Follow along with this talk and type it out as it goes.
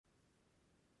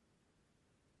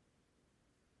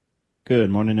Good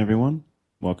morning, everyone.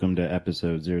 Welcome to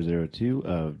episode 002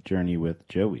 of Journey with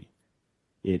Joey.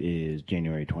 It is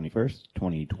January 21st,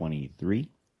 2023,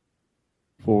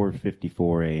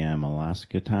 4:54 a.m.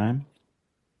 Alaska time.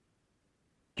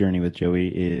 Journey with Joey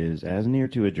is as near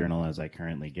to a journal as I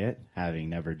currently get, having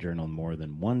never journaled more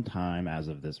than one time as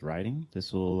of this writing.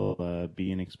 This will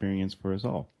be an experience for us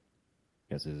all.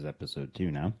 I guess this is episode 2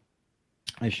 now.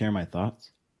 I share my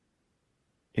thoughts,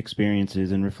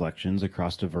 experiences, and reflections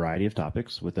across a variety of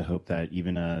topics with the hope that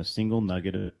even a single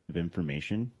nugget of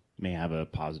information may have a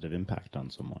positive impact on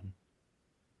someone.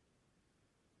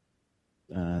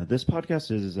 This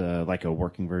podcast is like a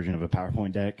working version of a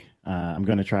PowerPoint deck. I'm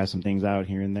going to try some things out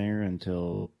here and there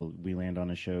until we land on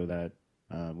a show that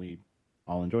we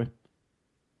all enjoy.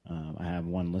 I have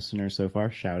one listener so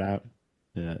far. Shout out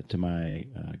to my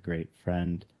great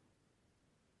friend.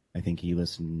 I think he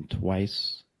listened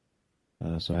twice.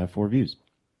 So I have 4 views.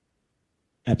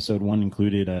 Episode 1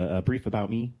 included a brief about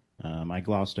me. I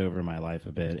glossed over my life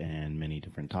a bit and many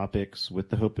different topics with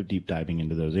the hope of deep diving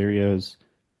into those areas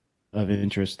of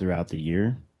interest throughout the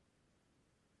year.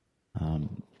 I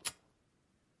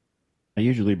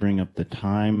usually bring up the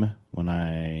time when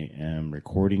I am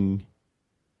recording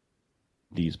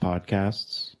these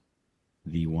podcasts,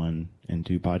 the 1 and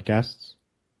 2 podcasts,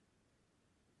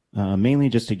 mainly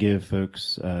just to give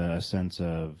folks a sense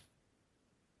of,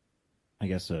 I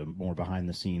guess, a more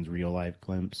behind-the-scenes, real-life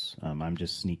glimpse. I'm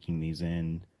just sneaking these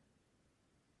in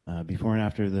before and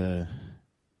after the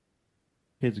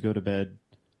kids go to bed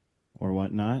or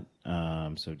whatnot.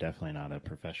 So definitely not a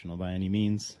professional by any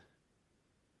means.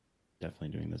 Definitely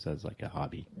doing this as like a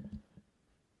hobby.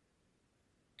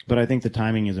 But I think the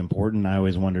timing is important. I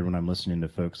always wondered when I'm listening to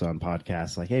folks on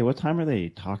podcasts, like, hey, what time are they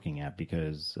talking at?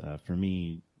 Because for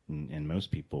me and most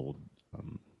people,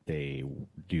 they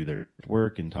do their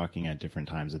work and talking at different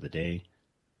times of the day.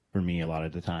 For me, a lot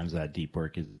of the times that deep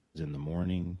work is in the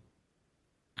morning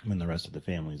when the rest of the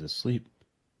family is asleep.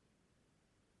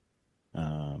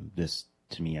 This,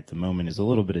 to me, at the moment, is a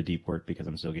little bit of deep work because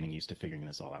I'm still getting used to figuring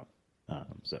this all out.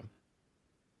 So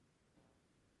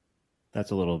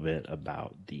that's a little bit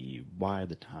about the why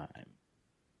the time.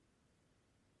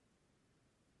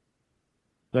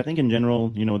 So I think in general,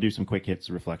 we'll do some quick hits,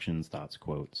 reflections, thoughts,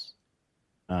 quotes.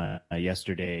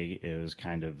 Yesterday, it was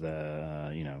kind of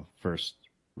the, first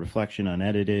reflection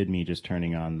unedited, me just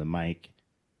turning on the mic,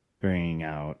 figuring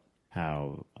out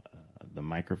how the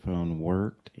microphone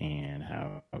worked and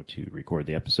how to record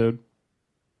the episode.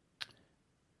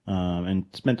 And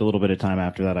spent a little bit of time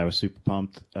after that. I was super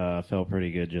pumped. Felt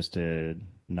pretty good just to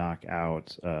knock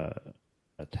out a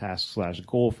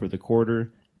task/goal for the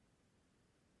quarter.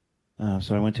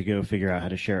 So I went to go figure out how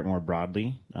to share it more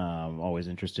broadly. Always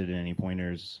interested in any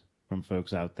pointers from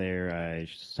folks out there. I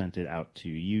sent it out to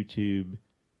YouTube.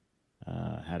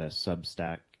 Had a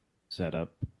Substack set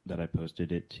up that I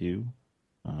posted it to,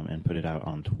 and put it out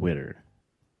on Twitter.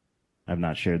 I've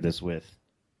not shared this with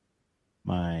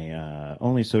my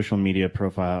only social media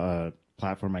profile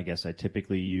platform I guess I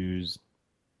typically use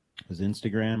is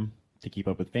Instagram to keep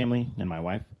up with family and my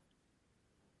wife.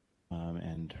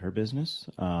 And her business.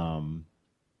 I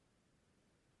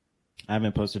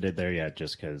haven't posted it there yet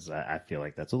just because I feel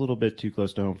like that's a little bit too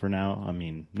close to home for now. I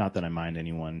mean, not that I mind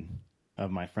anyone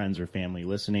of my friends or family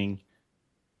listening,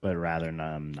 but rather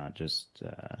I'm not just,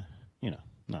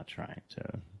 not trying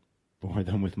to bore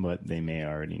them with what they may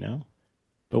already know.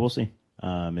 But we'll see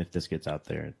if this gets out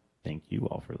there. Thank you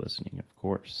all for listening, of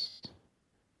course.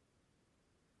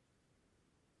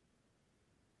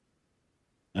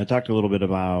 I talked a little bit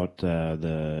about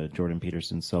the Jordan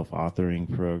Peterson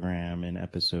self-authoring program in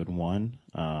episode 1.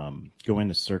 Going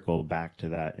to circle back to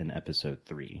that in episode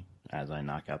 3 as I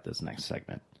knock out this next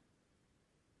segment.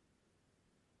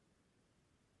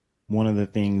 One of the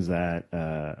things that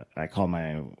I called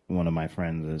one of my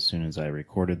friends as soon as I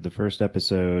recorded the first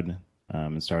episode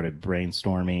and started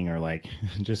brainstorming or like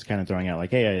just kind of throwing out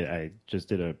like, hey, I just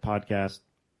did a podcast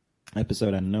episode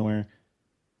out of nowhere.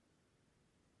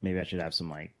 Maybe I should have some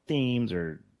like themes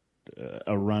or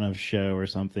a run of show or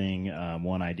something.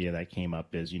 One idea that came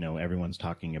up is, everyone's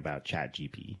talking about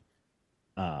ChatGPT.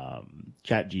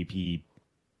 ChatGPT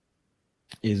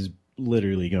is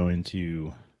literally going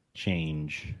to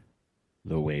change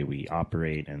the way we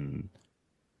operate and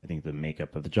I think the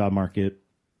makeup of the job market.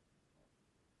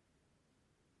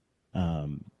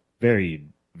 Very,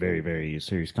 very, very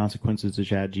serious consequences to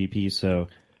ChatGPT. So,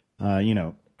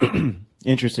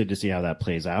 interested to see how that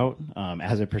plays out.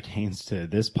 As it pertains to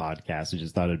this podcast, I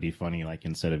just thought it'd be funny, like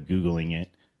instead of Googling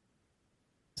it,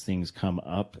 things come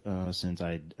up since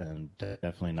I am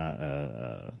definitely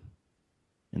not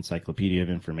encyclopedia of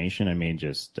information. I may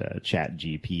just chat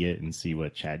GP it and see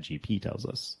what chat GP tells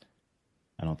us.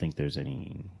 I don't think there's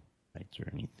any rights or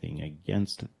anything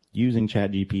against using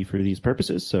chat GP for these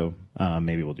purposes, so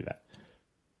maybe we'll do that.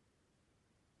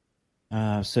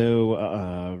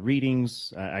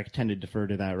 Readings, I tend to defer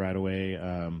to that right away,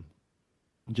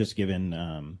 just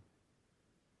given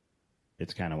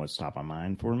it's kind of what's top of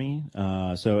mind for me.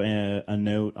 A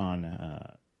note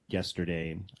on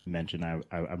yesterday, I mentioned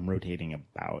I'm rotating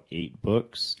about 8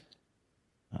 books.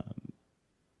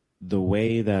 The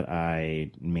way that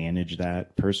I manage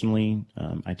that personally,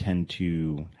 I tend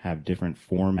to have different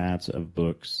formats of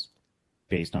books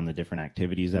based on the different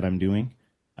activities that I'm doing.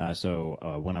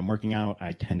 When I'm working out,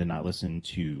 I tend to not listen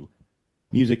to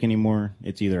music anymore.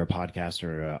 It's either a podcast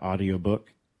or an audio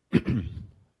book.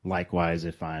 Likewise,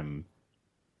 if I'm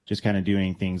just kind of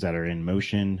doing things that are in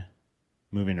motion,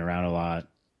 moving around a lot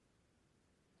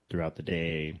throughout the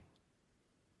day,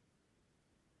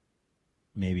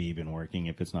 maybe even working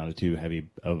if it's not too heavy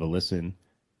of a listen,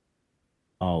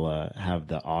 I'll have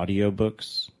the audio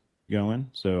books going.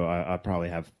 So I'll probably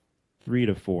have 3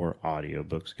 to 4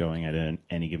 audiobooks going at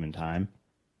any given time.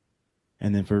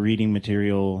 And then for reading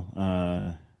material,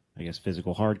 I guess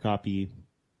physical hard copy,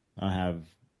 I have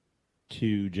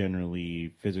 2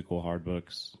 generally physical hard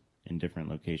books in different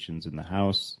locations in the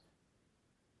house.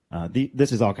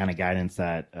 This is all kind of guidance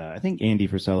that I think Andy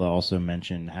Frisella also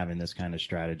mentioned, having this kind of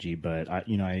strategy, but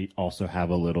I also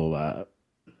have a little,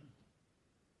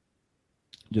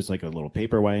 just like a little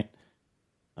paperweight.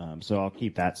 So I'll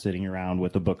keep that sitting around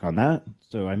with a book on that.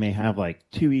 So I may have like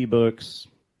 2 ebooks,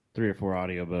 3 or 4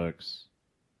 audiobooks,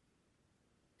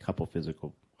 a couple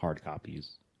physical hard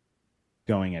copies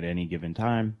going at any given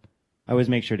time. I always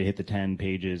make sure to hit the 10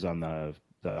 pages on the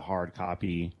hard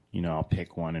copy. I'll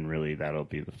pick one and really that'll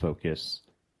be the focus.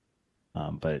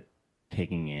 But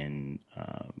taking in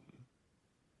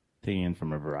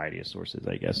from a variety of sources,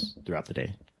 I guess, throughout the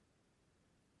day.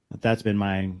 That's been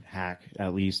my hack,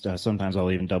 at least. Sometimes I'll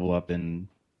even double up and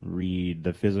read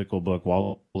the physical book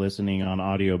while listening on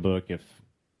audiobook if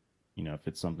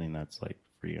it's something that's like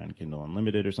free on Kindle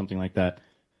Unlimited or something like that.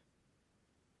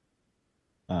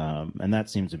 And that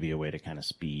seems to be a way to kind of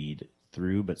speed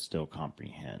through but still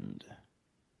comprehend.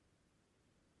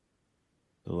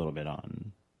 A little bit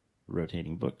on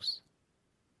rotating books.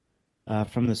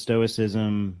 From the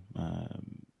Stoicism,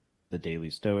 the Daily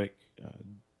Stoic,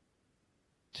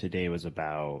 today was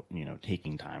about,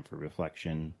 taking time for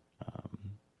reflection.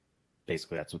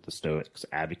 Basically, that's what the Stoics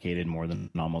advocated more than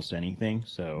almost anything.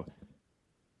 So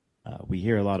we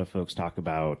hear a lot of folks talk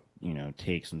about,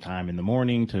 take some time in the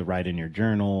morning to write in your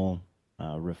journal,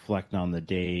 reflect on the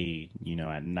day,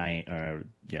 at night,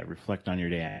 reflect on your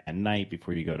day at night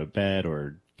before you go to bed,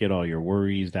 or get all your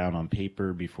worries down on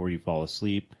paper before you fall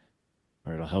asleep,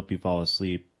 or it'll help you fall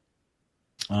asleep.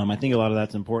 I think a lot of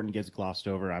that's important, gets glossed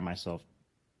over. I myself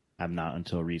have not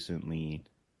until recently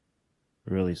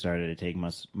really started to take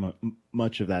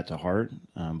much of that to heart,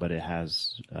 but it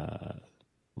has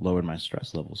lowered my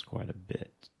stress levels quite a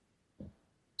bit.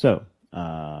 So,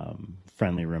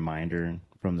 friendly reminder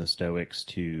from the Stoics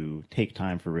to take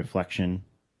time for reflection.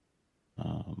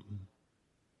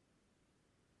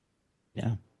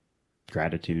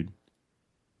 Gratitude.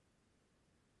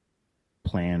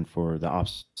 Plan for the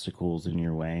obstacles in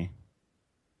your way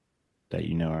that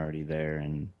are already there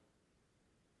and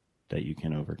that you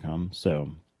can overcome. So,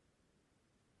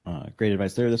 great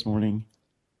advice there this morning.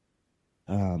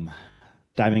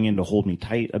 Diving into Hold Me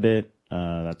Tight a bit.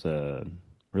 That's a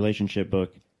relationship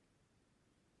book.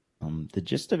 The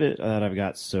gist of it that I've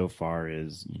got so far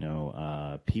is,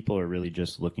 people are really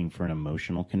just looking for an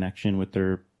emotional connection with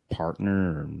their partner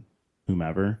or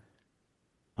whomever.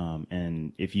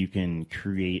 And if you can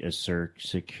create a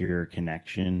secure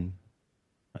connection,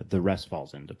 the rest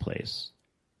falls into place.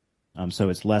 So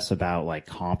it's less about like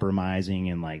compromising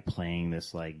and like playing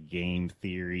this like game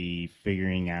theory,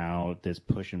 figuring out this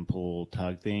push and pull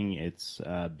tug thing. It's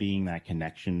being that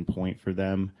connection point for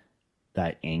them,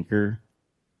 that anchor.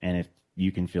 And if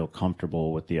you can feel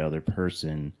comfortable with the other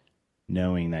person,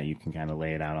 knowing that you can kind of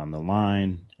lay it out on the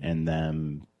line and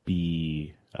them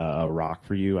be a rock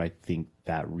for you, I think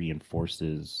that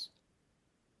reinforces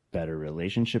better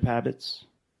relationship habits.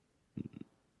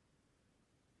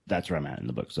 That's where I'm at in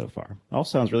the book so far. All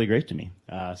sounds really great to me.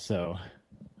 So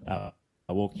I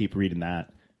will keep reading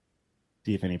that,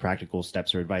 see if any practical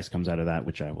steps or advice comes out of that,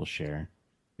 which I will share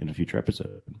in a future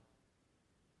episode.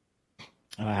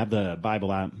 I have the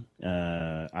Bible app.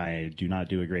 I do not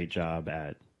do a great job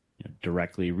at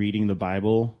directly reading the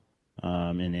Bible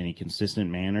in any consistent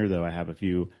manner, though I have a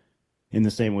few in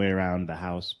the same way around the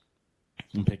house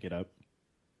and pick it up.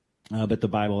 But the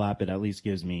Bible app, it at least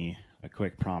gives me a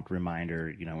quick prompt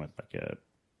reminder, with like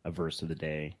a verse of the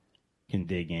day. Can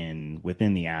dig in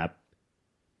within the app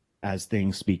as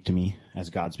things speak to me, as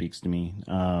God speaks to me.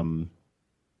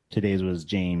 Today's was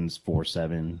James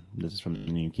 4:7. This is from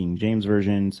the New King James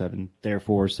Version 7.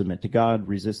 Therefore, submit to God,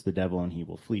 resist the devil, and he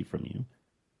will flee from you.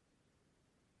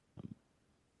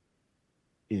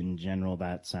 In general,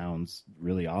 that sounds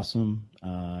really awesome.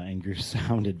 And your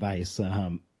sound advice.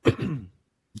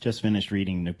 Just finished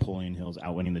reading Napoleon Hill's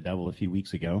Outwitting the Devil a few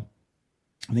weeks ago.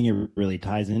 I think it really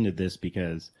ties into this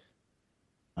because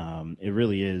it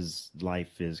really is,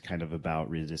 life is kind of about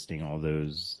resisting all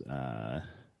those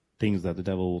things that the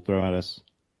devil will throw at us,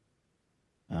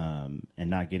 and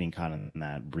not getting caught in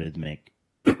that rhythmic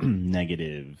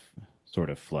negative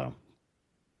sort of flow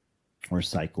or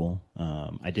cycle.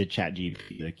 I did chat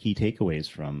GPT the key takeaways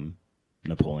from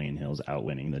Napoleon Hill's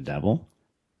Outwitting the Devil.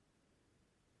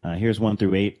 Here's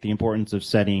 1-8. The importance of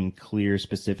setting clear,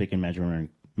 specific, and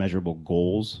measurable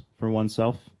goals for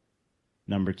oneself.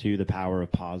 Number 2, the power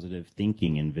of positive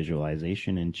thinking and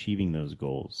visualization in achieving those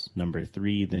goals. Number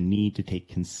 3, the need to take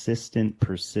consistent,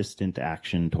 persistent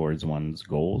action towards one's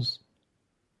goals.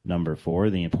 Number 4,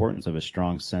 the importance of a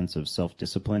strong sense of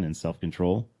self-discipline and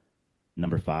self-control.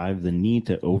 Number 5, the need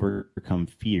to overcome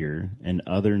fear and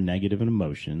other negative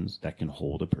emotions that can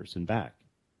hold a person back.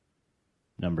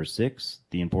 Number 6,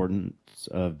 the importance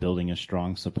of building a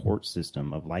strong support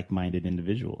system of like-minded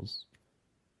individuals.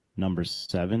 Number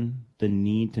 7, the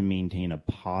need to maintain a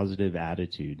positive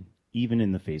attitude, even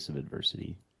in the face of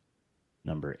adversity.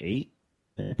 Number 8,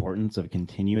 the importance of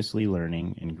continuously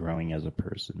learning and growing as a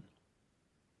person.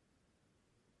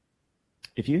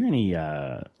 If you hear any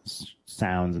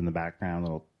sounds in the background,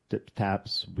 little tip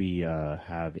taps, we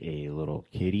have a little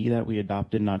kitty that we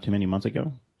adopted not too many months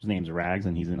ago. His name's Rags,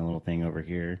 and he's in a little thing over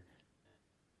here,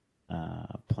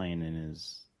 playing in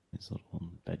his little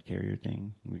bed carrier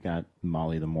thing. We got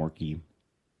Molly the Morkie.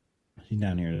 She's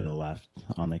down here to the left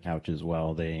on the couch as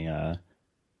well. They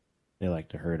like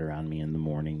to herd around me in the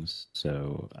mornings,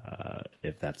 so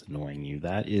if that's annoying you,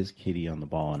 that is Kitty on the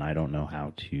ball, and I don't know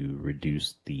how to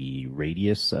reduce the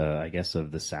radius, I guess,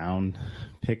 of the sound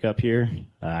pickup here.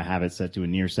 I have it set to a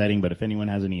near setting, but if anyone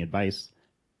has any advice,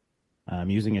 I'm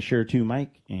using a Shure 2 mic,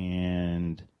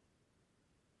 and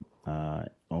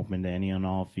open to any and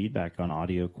all feedback on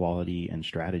audio quality and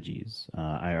strategies.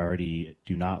 I already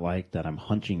do not like that I'm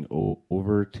hunching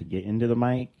over to get into the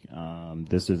mic.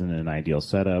 This isn't an ideal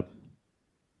setup.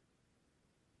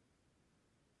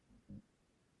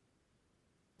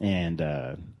 And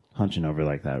hunching over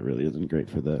like that really isn't great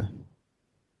for the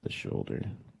shoulder.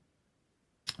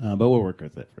 But we'll work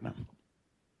with it for now.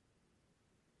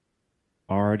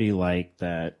 Already like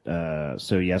that.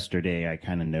 So yesterday I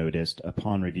kind of noticed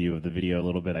upon review of the video a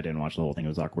little bit, I didn't watch the whole thing, it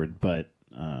was awkward, but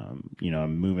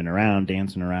I'm moving around,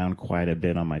 dancing around quite a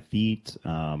bit on my feet.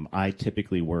 I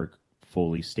typically work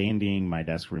fully standing. My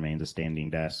desk remains a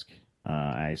standing desk.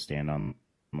 I stand on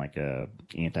like a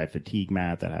anti-fatigue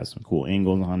mat that has some cool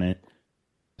angles on it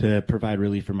to provide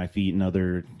relief for my feet and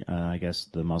other, I guess,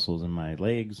 the muscles in my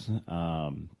legs.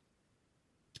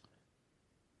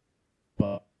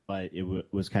 But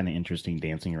it was kind of interesting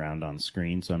dancing around on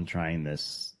screen, so I'm trying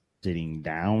this sitting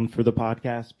down for the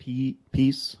podcast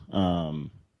piece, and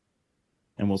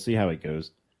we'll see how it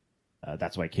goes.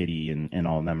 That's why Kitty and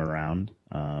all of them are around.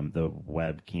 The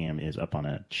webcam is up on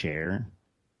a chair.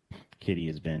 Kitty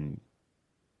has been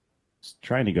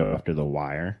trying to go after the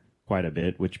wire quite a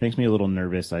bit, which makes me a little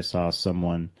nervous. I saw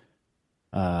someone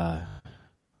that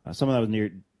was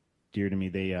dear to me.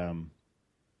 They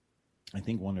I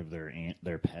think one of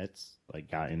their pets like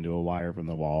got into a wire from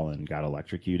the wall and got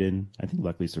electrocuted. I think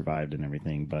luckily survived and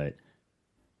everything, but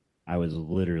I was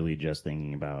literally just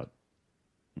thinking about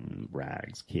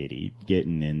Rags, Kitty,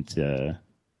 getting into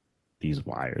these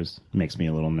wires. It makes me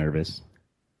a little nervous.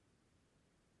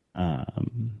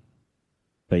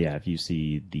 But yeah, if you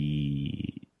see the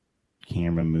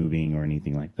camera moving or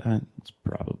anything like that, it's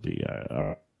probably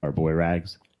our boy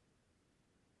Rags.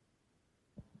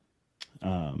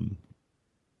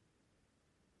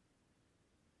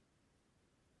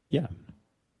 Yeah.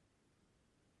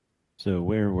 So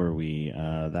where were we?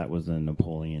 That was a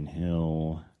Napoleon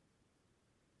Hill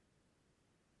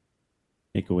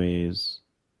takeaways.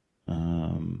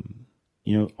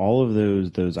 All of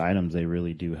those items, they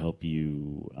really do help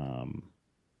you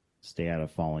stay out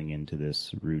of falling into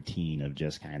this routine of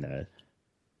just kind of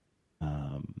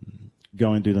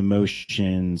going through the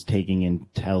motions, taking in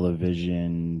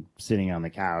television, sitting on the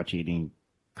couch, eating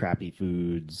crappy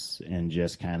foods, and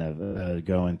just kind of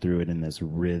going through it in this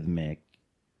rhythmic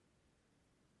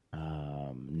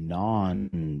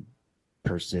non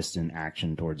persistent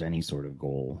action towards any sort of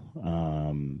goal.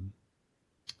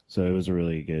 So it was a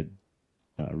really good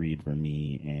read for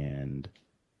me, and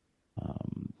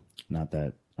not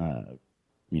that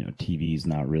TV's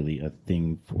not really a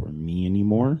thing for me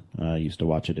anymore. I used to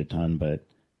watch it a ton, but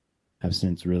have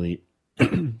since really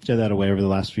shed that away over the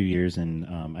last few years, and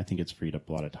I think it's freed up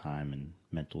a lot of time and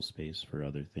mental space for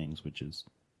other things, which is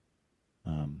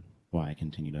why I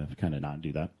continue to kind of not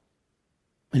do that.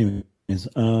 Anyways,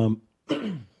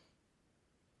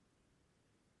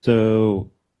 so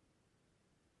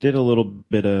did a little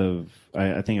bit of,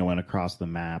 I think I went across the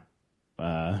map,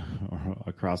 or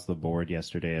across the board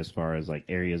yesterday as far as like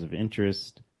areas of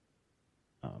interest.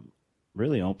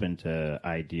 Really open to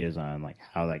ideas on like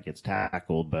how that gets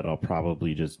tackled, but I'll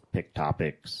probably just pick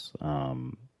topics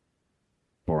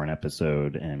for an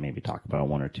episode and maybe talk about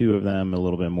one or two of them a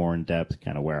little bit more in depth,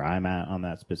 kind of where I'm at on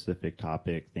that specific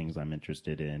topic, things I'm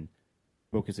interested in,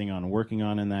 focusing on working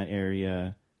on in that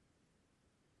area.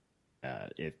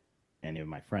 If any of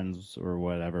my friends or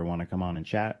whatever want to come on and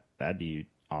chat, that'd be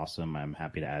awesome. I'm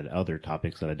happy to add other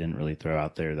topics that I didn't really throw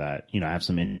out there that, I have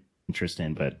some interest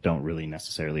in, but don't really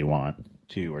necessarily want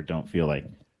to, or don't feel like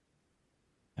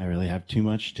I really have too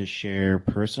much to share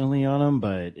personally on them.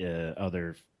 But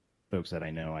other folks that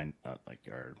I know like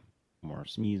are more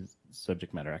SMEs,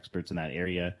 subject matter experts in that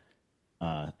area,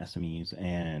 SMEs,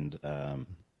 and I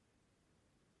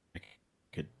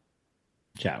could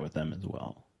chat with them as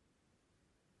well.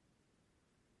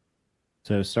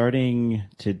 So starting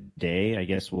today, I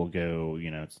guess we'll go,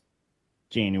 it's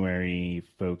January.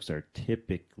 Folks are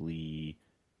typically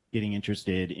getting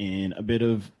interested in a bit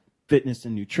of fitness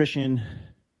and nutrition,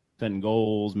 setting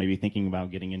goals, maybe thinking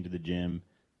about getting into the gym.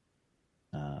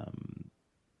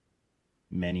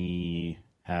 Many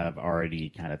have already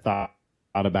kind of thought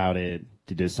about it,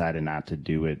 decided not to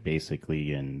do it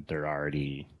basically, and they're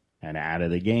already kind of out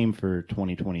of the game for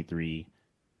 2023.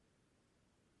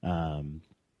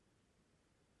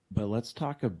 But let's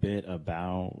talk a bit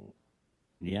about,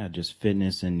 just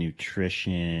fitness and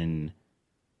nutrition.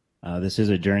 This is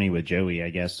a journey with Joey, I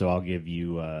guess, so I'll give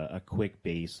you a quick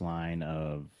baseline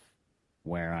of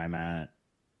where I'm at,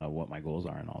 what my goals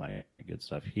are, and all that good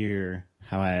stuff here.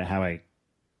 How I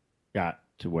got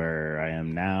to where I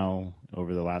am now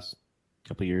over the last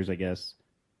couple of years, I guess,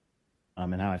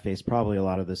 and how I faced probably a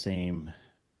lot of the same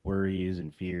worries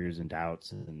and fears and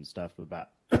doubts and stuff about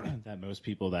that most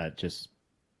people that just,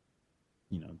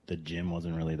 the gym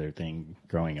wasn't really their thing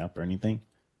growing up or anything.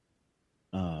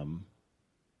 So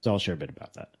I'll share a bit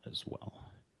about that as well.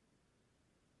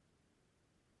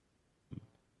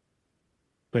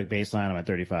 Quick baseline, I'm a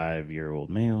 35-year-old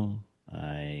male.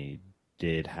 I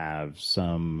did have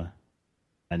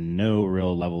no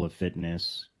real level of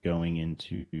fitness going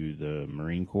into the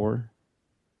Marine Corps.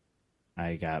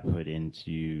 I got put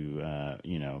into,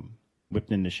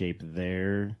 whipped into shape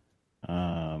there.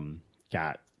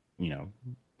 Got,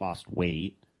 lost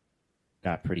weight,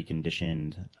 got pretty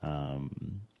conditioned.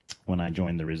 When I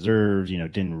joined the reserves,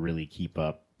 didn't really keep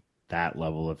up that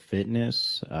level of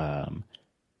fitness.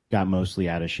 Got mostly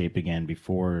out of shape again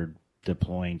before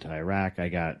deploying to Iraq. I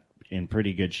got in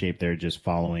pretty good shape there, just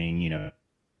following,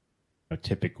 a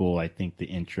typical, I think the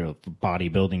intro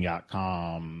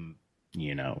bodybuilding.com,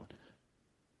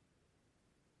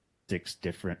 6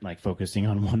 different, like focusing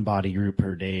on one body group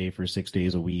per day for 6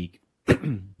 days a week,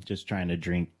 just trying to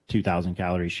drink 2,000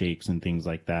 calorie shakes and things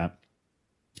like that.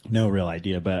 No real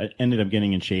idea, but I ended up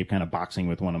getting in shape, kind of boxing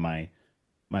with one of my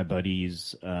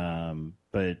buddies.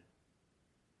 But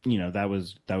that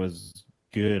was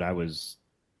good. I was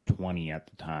 20 at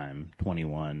the time,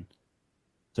 21.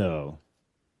 So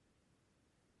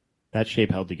that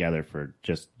shape held together for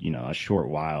just, a short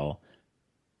while.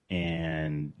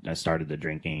 And I started the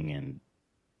drinking and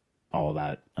all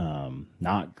that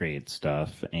not great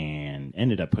stuff, and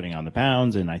ended up putting on the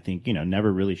pounds. And I think,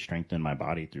 never really strengthened my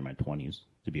body through my 20s,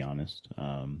 to be honest.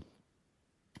 And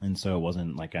so it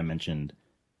wasn't like I mentioned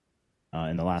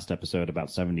in the last episode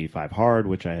about 75 hard,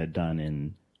 which I had done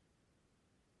in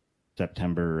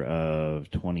September of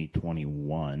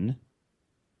 2021.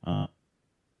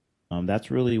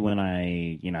 That's really when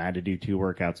I had to do 2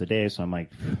 workouts a day. So I'm like,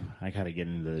 I got to get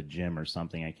into the gym or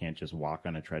something. I can't just walk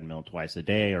on a treadmill twice a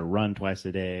day or run twice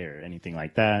a day or anything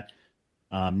like that.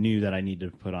 Knew that I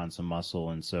needed to put on some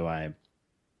muscle. And so I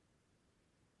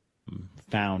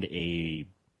found a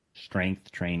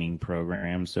strength training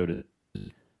program,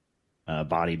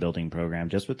 bodybuilding program,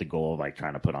 just with the goal of like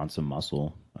trying to put on some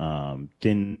muscle.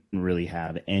 Didn't really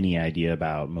have any idea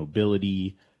about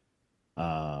mobility,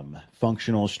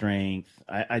 functional strength.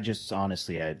 I just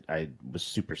honestly, I was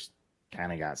super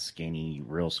kind of got skinny,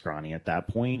 real scrawny at that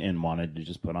point, and wanted to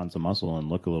just put on some muscle and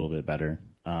look a little bit better.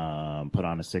 Put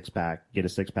on a six pack, get a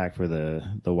six pack for the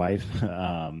wife.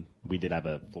 We did have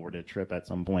a Florida trip at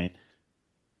some point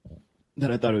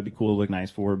that I thought it would be cool to look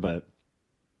nice for, but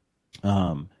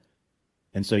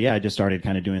and so yeah, I just started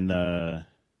kind of doing the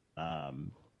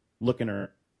looking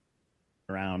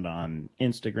around on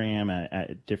Instagram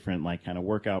at different like kind of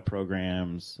workout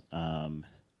programs.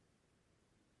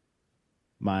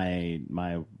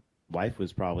 My wife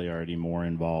was probably already more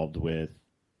involved with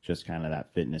just kind of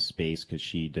that fitness space because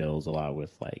she deals a lot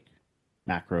with like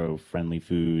macro friendly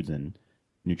foods and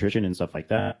nutrition and stuff like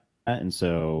that. And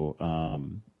so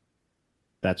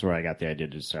that's where I got the idea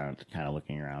to start kind of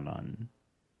looking around on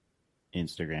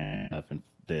Instagram and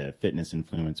the fitness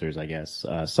influencers, I guess.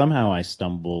 Somehow I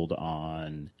stumbled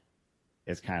on,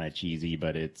 it's kind of cheesy,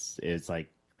 but it's like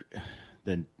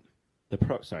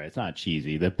sorry, it's not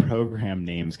cheesy. The program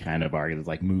names kind of are, it's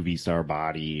like movie star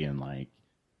body and like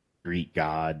Greek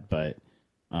god, but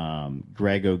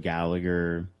Greg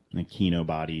O'Gallagher, the Kino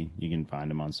body, you can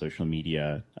find him on social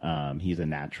media. He's a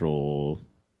natural,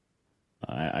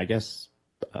 I guess,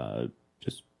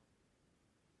 just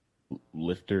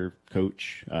lifter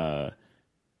coach,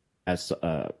 as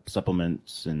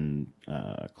supplements and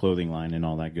clothing line and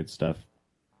all that good stuff.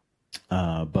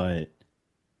 But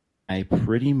I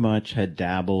pretty much had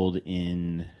dabbled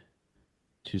in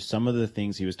to some of the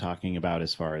things he was talking about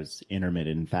as far as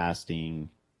intermittent fasting,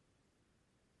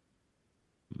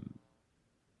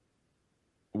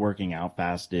 working out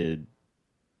fasted,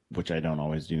 which I don't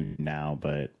always do now,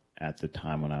 but at the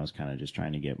time when I was kind of just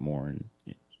trying to get more and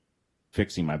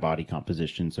fixing my body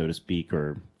composition, so to speak,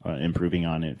 or improving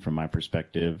on it from my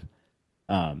perspective.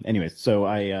 Anyways, so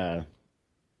I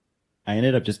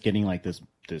ended up just getting like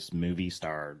this movie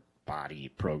star body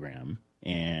program,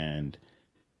 and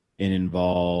it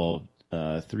involved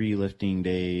 3 lifting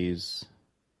days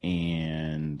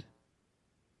and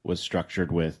was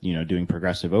structured with, doing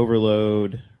progressive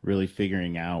overload, really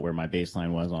figuring out where my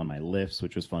baseline was on my lifts,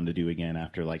 which was fun to do again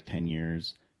after like 10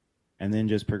 years. And then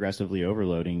just progressively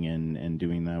overloading and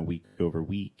doing that week over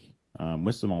week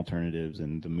with some alternatives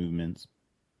and the movements.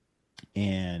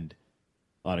 And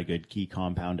a lot of good key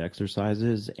compound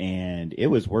exercises. And it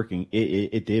was working.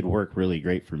 It did work really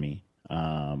great for me.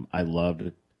 I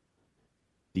loved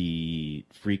the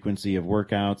frequency of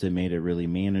workouts. It made it really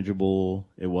manageable.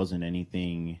 It wasn't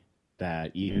anything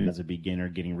that, even as a beginner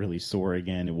getting really sore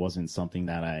again, it wasn't something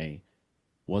that I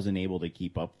wasn't able to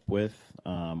keep up with,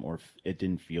 or it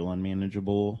didn't feel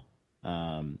unmanageable.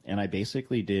 And I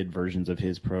basically did versions of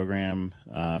his program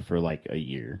for like a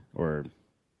year, or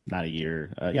not a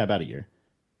year. Yeah, about a year.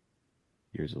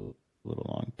 Year's a little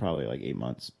long, probably like 8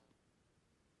 months.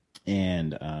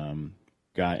 And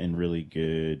got in really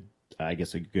good, I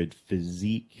guess, a good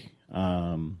physique,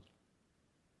 at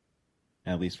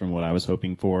least from what I was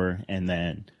hoping for. And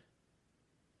then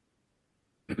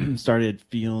started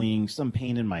feeling some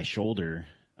pain in my shoulder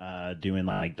doing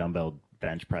like dumbbell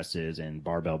bench presses and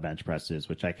barbell bench presses,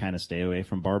 which I kind of stay away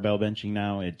from barbell benching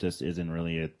now. It just isn't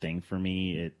really a thing for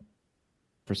me.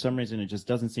 For some reason, it just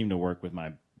doesn't seem to work with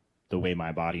the way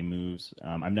my body moves.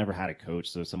 I've never had a coach,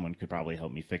 so someone could probably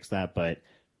help me fix that. But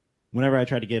whenever I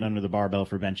tried to get under the barbell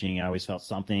for benching, I always felt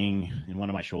something in one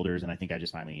of my shoulders, and I think I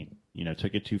just finally,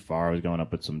 took it too far. I was going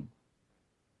up with some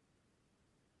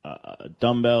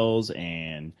dumbbells,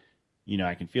 and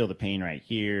I can feel the pain right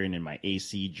here and in my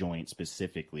AC joint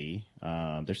specifically.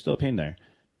 There's still a pain there.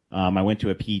 I went to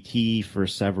a PT for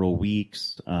several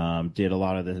weeks, did a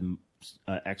lot of the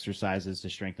exercises to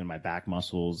strengthen my back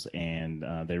muscles, and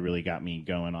they really got me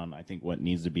going on, I think, what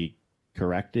needs to be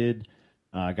corrected.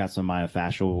 Got some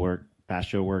myofascial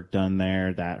work done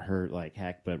there. That hurt like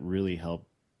heck, but really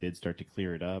did start to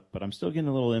clear it up. But I'm still getting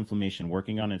a little inflammation,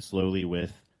 working on it slowly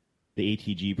with the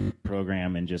ATG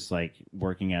program and just like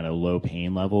working at a low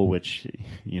pain level, which,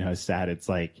 is sad. It's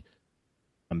like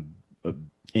I'm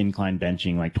incline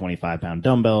benching like 25-pound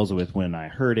dumbbells with, when I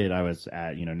heard it, I was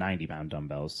at, 90-pound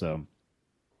dumbbells. So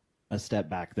a step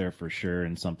back there for sure,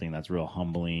 and something that's real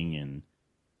humbling.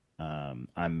 And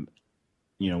I'm,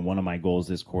 one of my goals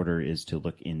this quarter is to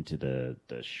look into the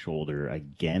shoulder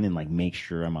again and like make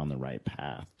sure I'm on the right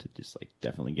path to just like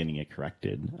definitely getting it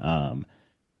corrected.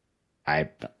 I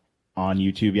on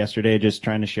YouTube yesterday, just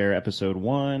trying to share episode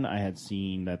 1. I had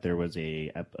seen that there was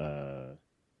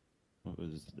what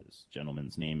was this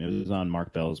gentleman's name? It was on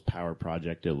Mark Bell's Power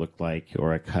Project, it looked like,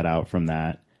 or a cutout from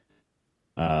that.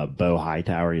 Bo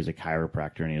Hightower, he's a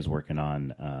chiropractor, and he was working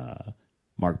on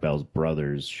Mark Bell's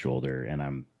brother's shoulder,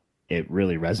 and it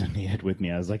really resonated with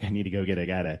me. I was like, I need to go get a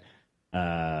guy to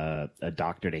a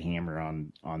doctor to hammer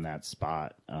on that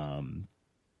spot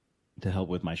to help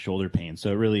with my shoulder pain. So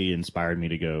it really inspired me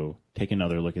to go take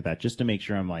another look at that just to make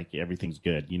sure I'm like everything's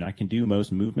good. You know, I can do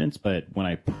most movements, but when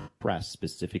I press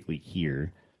specifically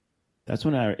here, that's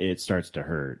when it starts to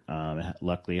hurt.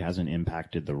 Luckily, it hasn't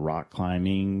impacted the rock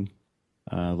climbing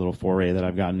little foray that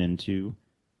I've gotten into,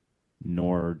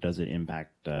 nor does it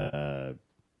impact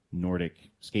Nordic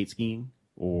skate skiing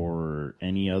or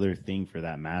any other thing for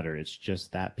that matter. It's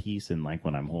just that piece, and like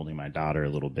when I'm holding my daughter a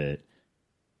little bit,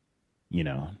 you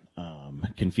know,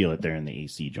 can feel it there in the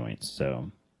AC joints.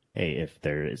 So, hey, if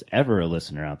there is ever a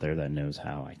listener out there that knows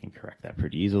how I can correct that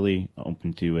pretty easily,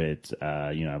 open to it.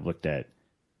 You know, I've looked at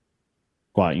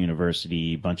Squat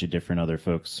University, a bunch of different other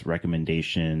folks'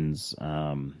 recommendations.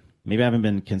 Maybe I haven't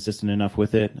been consistent enough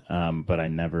with it, but I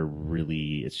never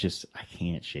really, it's just, I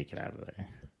can't shake it out of there.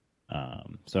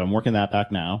 So I'm working that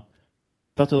back now.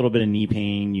 Felt a little bit of knee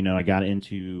pain. You know, I got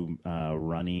into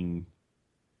running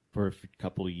for a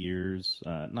couple of years,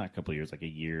 not a couple of years, like a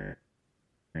year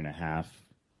and a half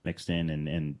mixed in,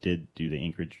 and did do the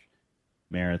Anchorage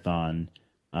Marathon.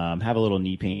 Have a little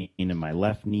knee pain in my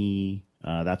left knee.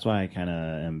 That's why I kind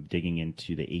of am digging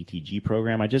into the ATG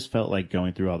program. I just felt like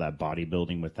going through all that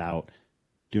bodybuilding without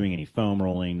doing any foam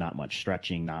rolling, not much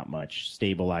stretching, not much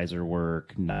stabilizer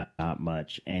work, not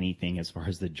much anything as far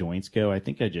as the joints go. I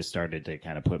think I just started to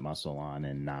kind of put muscle on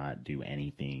and not do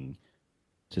anything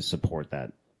to support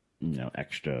that, you know,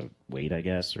 extra weight, I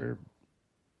guess, or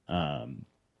I'm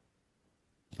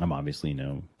obviously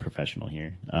no professional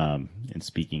here in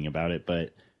speaking about it,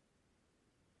 but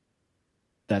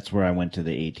that's where I went to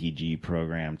the ATG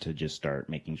program to just start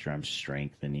making sure I'm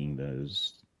strengthening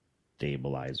those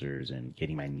stabilizers and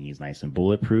getting my knees nice and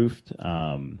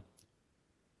bulletproofed.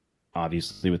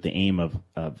 Obviously, with the aim of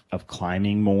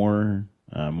climbing more,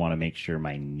 want to make sure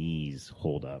my knees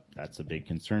hold up. That's a big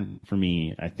concern for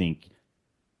me. I think,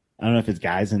 I don't know if it's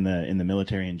guys in the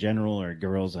military in general or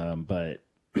girls, but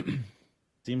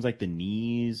seems like the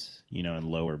knees, you know, and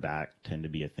lower back tend to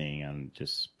be a thing on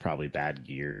just probably bad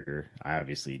gear. I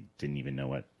obviously didn't even know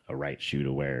what a right shoe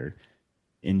to wear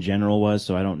in general was,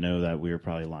 so I don't know that we were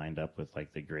probably lined up with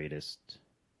like the greatest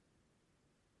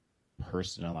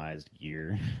personalized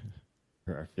gear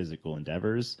for our physical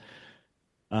endeavors.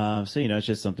 So, you know, it's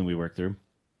just something we work through.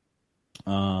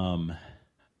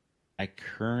 I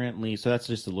currently, so that's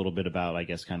just a little bit about, I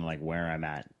guess, kind of like where I'm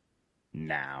at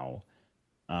now.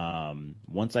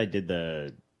 Once I did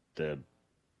the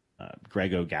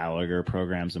Grego Gallagher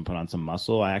programs and put on some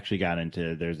muscle, I actually got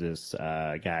into, there's this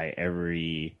guy,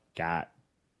 Every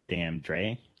Goddamn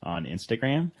Dre on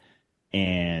Instagram,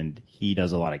 and he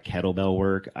does a lot of kettlebell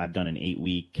work. I've done an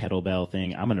 8-week kettlebell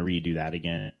thing. I'm going to redo that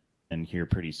again and here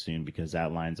pretty soon because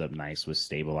that lines up nice with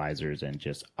stabilizers and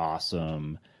just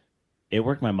awesome. It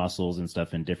worked my muscles and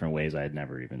stuff in different ways I had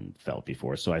never even felt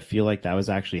before. So I feel like that was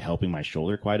actually helping my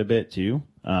shoulder quite a bit too.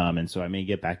 And so I may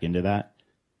get back into that.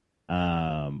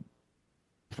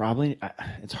 Probably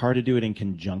it's hard to do it in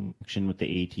conjunction with the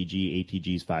ATG.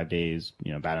 ATG's 5 days,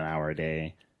 you know, about an hour a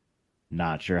day.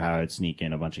 Not sure how I'd sneak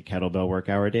in a bunch of kettlebell work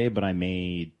hour a day, but I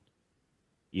may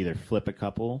either flip a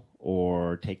couple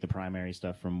or take the primary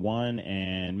stuff from one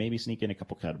and maybe sneak in a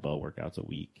couple kettlebell workouts a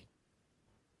week.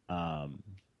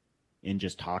 In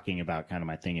just talking about kind of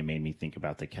my thing, it made me think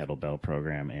about the kettlebell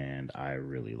program, and I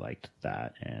really liked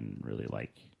that and really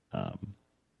like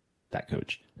that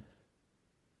coach.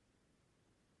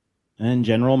 And in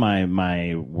general, my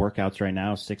workouts right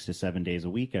now, 6 to 7 days a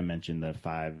week. I mentioned the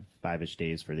five-ish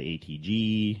days for the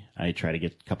ATG. I try to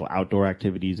get a couple outdoor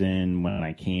activities in when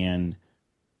I can.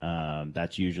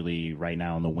 That's usually right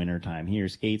now in the winter time here,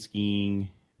 skate skiing.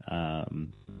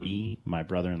 My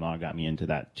brother-in-law got me into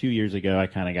that 2 years ago. I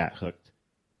kind of got hooked.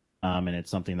 And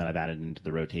it's something that I've added into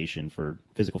the rotation for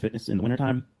physical fitness in the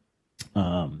wintertime.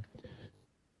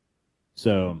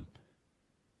 So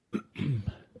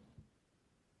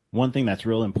one thing that's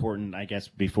real important, I guess,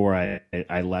 before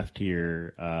I left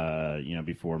here, you know,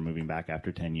 before moving back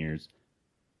after 10 years,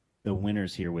 the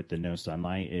winters here with the no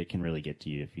sunlight, it can really get to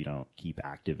you if you don't keep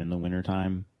active in the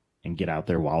wintertime and get out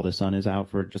there while the sun is out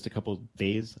for just a couple of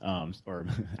days or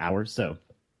hours. So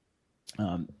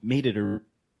made it a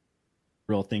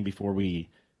real thing before we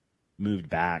moved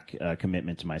back, a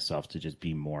commitment to myself to just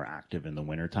be more active in the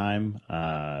wintertime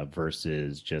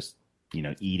versus just, you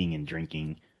know, eating and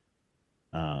drinking.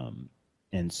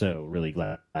 And so really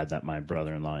glad that my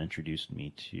brother-in-law introduced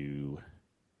me to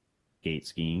skate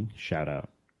skiing. Shout out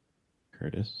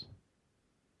Curtis.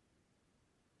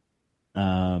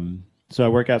 So I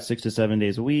work out 6 to 7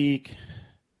 days a week.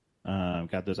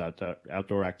 Got those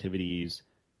outdoor activities.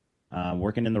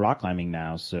 working in the rock climbing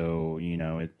now. So,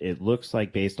 it looks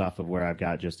like based off of where I've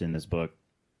got just in this book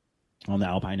on the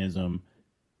alpinism,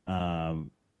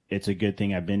 it's a good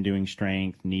thing I've been doing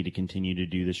strength, need to continue to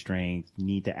do the strength,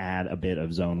 need to add a bit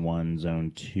of zone 1,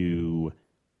 zone 2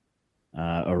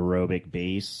 aerobic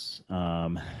base.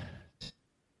 To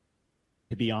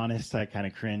be honest, I kind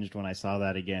of cringed when I saw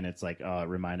that again. It's like, oh, it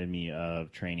reminded me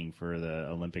of training for the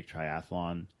Olympic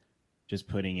triathlon, just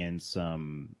putting in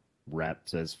some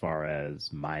reps as far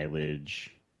as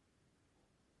mileage,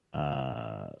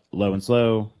 low and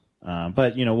slow.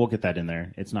 But, we'll get that in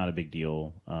there. It's not a big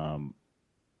deal.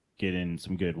 Get in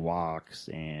some good walks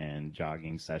and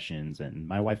jogging sessions. And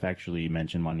my wife actually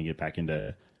mentioned wanting to get back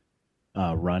into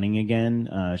running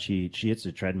again. She hits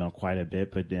the treadmill quite a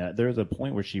bit, but there was a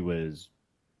point where she was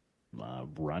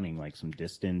running like some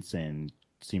distance and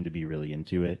seemed to be really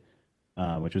into it,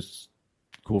 which was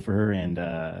cool for her. And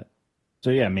so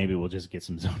yeah, maybe we'll just get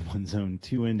some zone 1, zone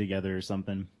 2 in together or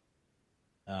something.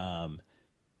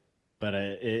 But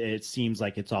it seems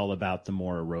like it's all about the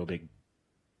more aerobic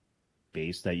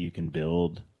base that you can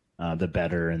build, the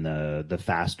better and the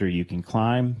faster you can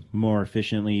climb, more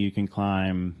efficiently you can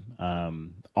climb,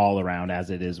 all around,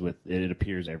 as it is with it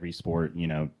appears every sport.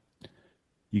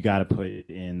 You got to put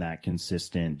in that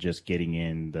consistent, just getting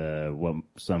in what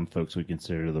some folks would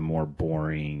consider the more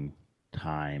boring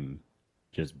time,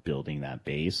 just building that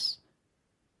base.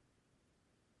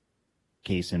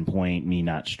 Case in point, me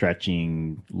not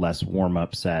stretching, less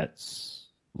warm-up sets,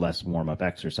 less warm-up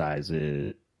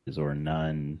exercises, or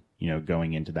none,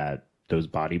 going into those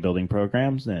bodybuilding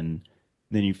programs. And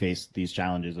then you face these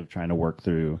challenges of trying to work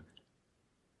through,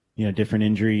 different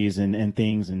injuries and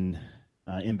things and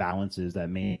imbalances that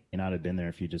may not have been there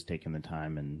if you just taken the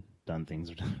time and done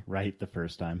things right the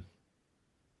first time.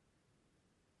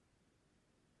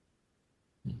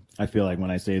 I feel like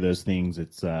when I say those things,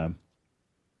 it's,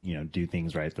 do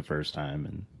things right the first time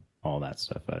and all that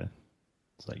stuff.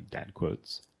 It's like dad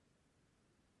quotes.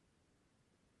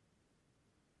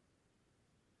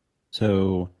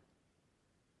 So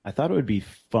I thought it would be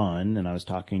fun, and I was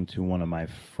talking to one of my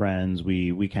friends.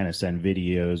 We kind of send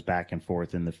videos back and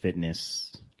forth in the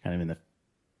fitness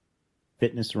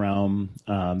realm.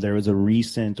 There was a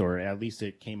recent, or at least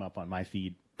it came up on my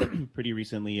feed pretty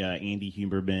recently, Andy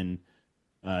Huberman.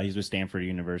 He's with Stanford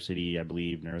University, I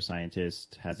believe,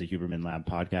 neuroscientist, has the Huberman Lab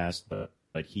podcast,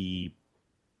 but he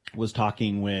was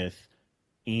talking with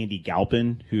Andy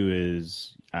Galpin, who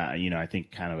is, I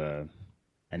think kind of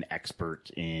an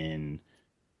expert in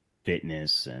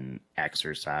fitness and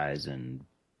exercise and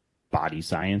body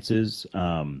sciences.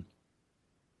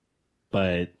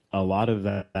 But a lot of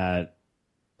that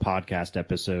podcast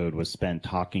episode was spent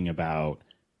talking about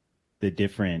the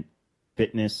different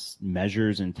fitness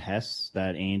measures and tests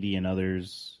that Andy and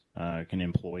others can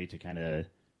employ to kind of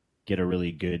get a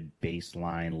really good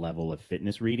baseline level of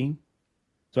fitness reading.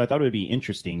 So I thought it would be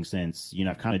interesting since,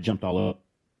 I've kind of jumped all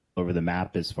over the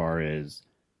map as far as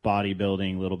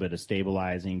bodybuilding, a little bit of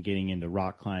stabilizing, getting into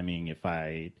rock climbing. If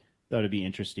I thought it'd be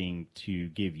interesting to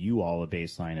give you all a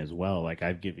baseline as well, like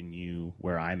I've given you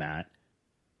where I'm at.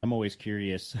 I'm always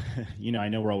curious. I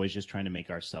know we're always just trying to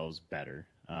make ourselves better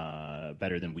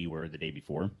than we were the day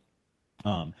before.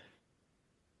 But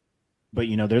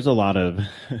there's a lot of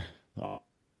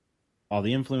all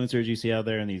the influencers you see out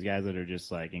there and these guys that are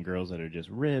just like, and girls that are just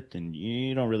ripped, and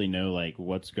you don't really know like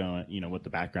what's going, what the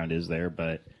background is there,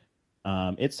 but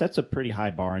it sets a pretty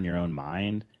high bar in your own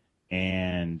mind.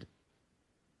 And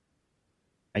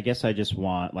I guess I just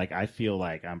want, like, I feel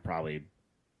like I'm probably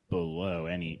below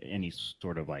any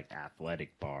sort of like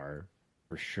athletic bar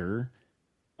for sure.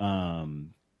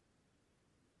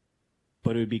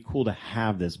 But it would be cool to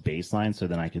have this baseline so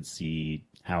then I could see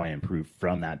how I improve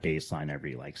from that baseline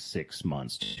every like 6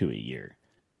 months to a year.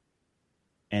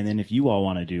 And then if you all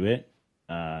want to do it,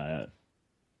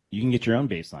 you can get your own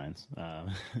baselines.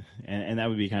 And that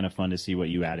would be kind of fun to see what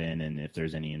you add in and if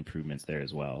there's any improvements there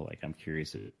as well. Like, I'm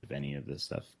curious if any of this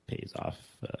stuff pays off,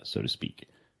 so to speak.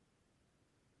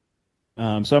 So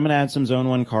I'm going to add some zone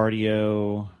 1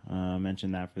 cardio.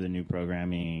 Mention that for the new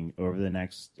programming. Over the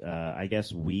next,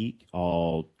 week,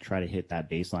 I'll try to hit that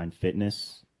baseline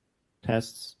fitness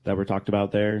tests that were talked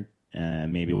about there.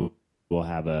 And maybe we'll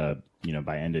have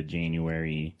by end of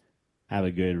January, have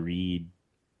a good read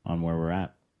on where we're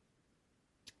at.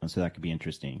 So that could be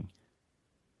interesting.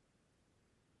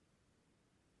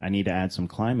 I need to add some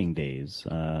climbing days.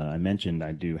 I mentioned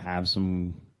I do have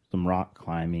some rock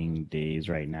climbing days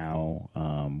right now.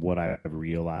 What I've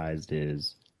realized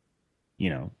is,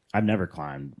 I've never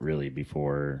climbed really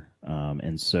before.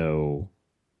 And so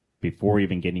before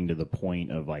even getting to the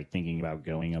point of like thinking about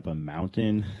going up a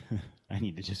mountain, I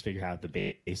need to just figure out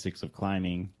the basics of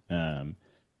climbing, and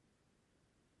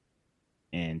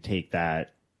take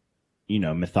that,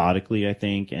 methodically, I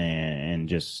think, and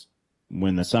just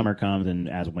when the summer comes and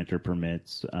as winter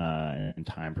permits, and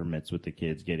time permits with the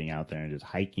kids, getting out there and just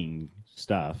hiking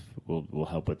stuff will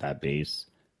help with that base.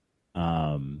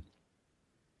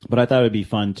 But I thought it would be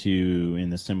fun to, in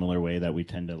the similar way that we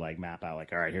tend to like map out,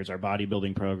 like, all right, here's our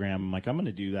bodybuilding program. I'm like, I'm going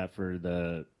to do that for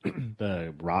the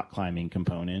the rock climbing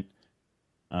component.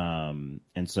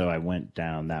 And so I went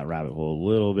down that rabbit hole a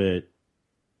little bit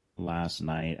last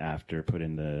night after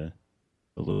putting the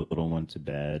little one to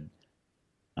bed.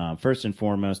 First and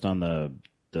foremost, on the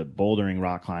bouldering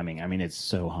rock climbing, I mean, it's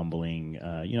so humbling.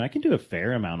 I can do a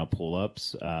fair amount of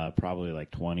pull-ups, probably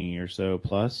like 20 or so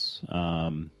plus.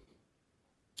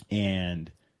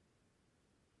 And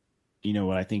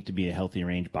what I think to be a healthy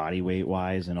range body weight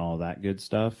wise and all that good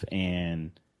stuff.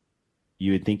 And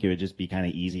you would think it would just be kind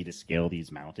of easy to scale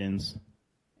these mountains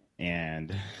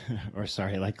and,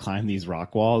 like climb these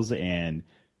rock walls. And,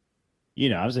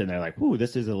 I was sitting there like, ooh,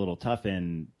 this is a little tough.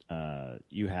 And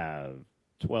you have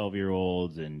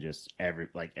 12-year-olds and just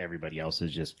everybody else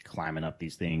is just climbing up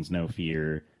these things, no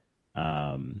fear.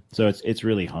 So it's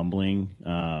really humbling.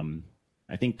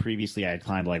 I think previously I had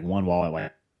climbed like one wall at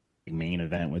like main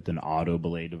event with an auto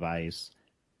belay device,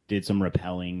 did some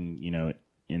rappelling,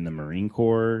 in the Marine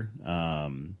Corps.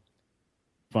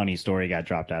 Funny story, got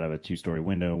dropped out of a 2-story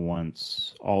window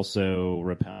once. Also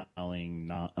rappelling,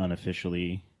 not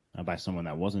unofficially, by someone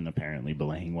that wasn't apparently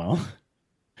belaying well.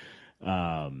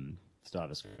 Still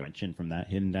have a suspension from that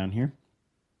hidden down here.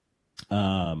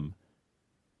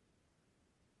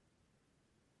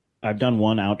 I've done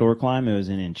one outdoor climb. It was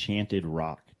in Enchanted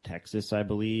Rock, Texas, I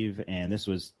believe. And this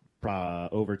was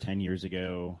over 10 years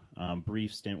ago.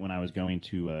 Brief stint when I was going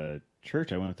to a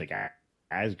church. I went with the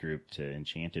guys group to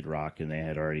Enchanted Rock, and they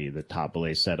had already the top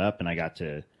belay set up, and I got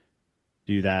to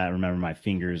do that. I remember my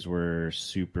fingers were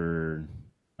super,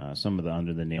 some of the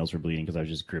under the nails were bleeding because I was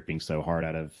just gripping so hard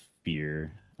out of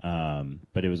fear.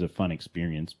 But it was a fun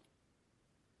experience.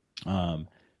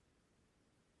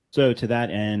 So to that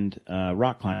end,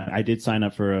 rock climbing, I did sign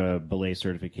up for a belay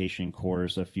certification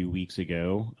course a few weeks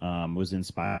ago. Was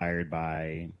inspired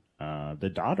by the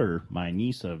daughter, my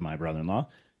niece of my brother-in-law,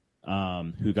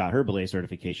 who got her belay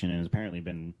certification and has apparently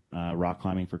been rock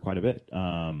climbing for quite a bit,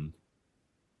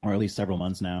 or at least several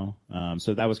months now.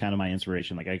 So that was kind of my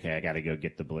inspiration. Like, okay, I got to go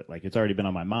get the belay. Like, it's already been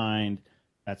on my mind.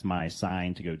 That's my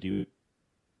sign to go do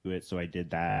it. So I did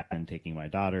that and taking my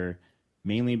daughter.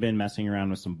 Mainly been messing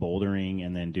around with some bouldering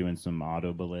and then doing some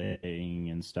auto belaying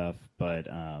and stuff. But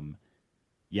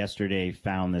yesterday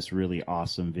found this really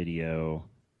awesome video.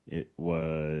 It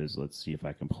was, let's see if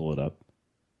I can pull it up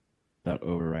without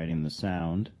overriding the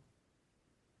sound.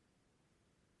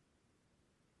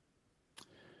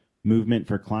 Movement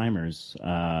for climbers.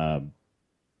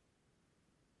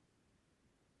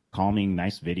 Calming,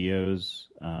 nice videos.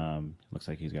 Looks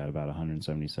like he's got about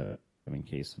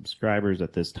 177K subscribers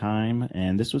at this time,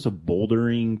 and this was a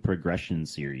bouldering progression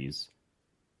series.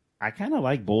 I kind of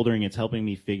like bouldering. It's helping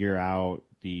me figure out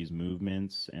these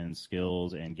movements and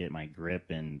skills and get my grip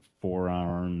and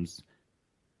forearms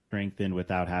strengthened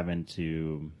without having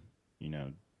to,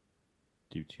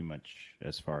 do too much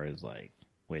as far as like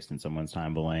wasting someone's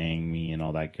time belaying me and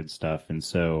all that good stuff. And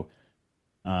so,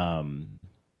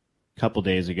 couple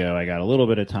days ago, I got a little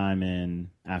bit of time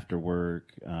in after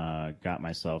work, got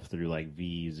myself through like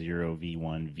V0,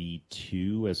 V1,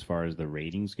 V2 as far as the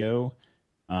ratings go.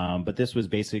 But this was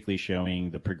basically showing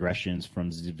the progressions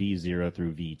from V0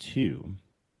 through V2.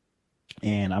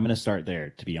 And I'm going to start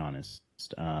there, to be honest.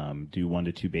 Do 1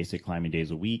 to 2 basic climbing days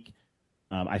a week.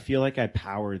 I feel like I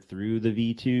powered through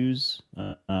the V2s,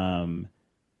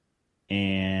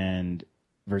 and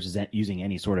versus using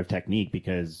any sort of technique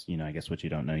because, I guess what you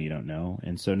don't know, you don't know.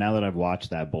 And so now that I've watched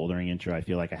that bouldering intro, I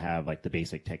feel like I have like the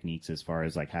basic techniques as far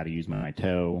as like how to use my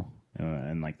toe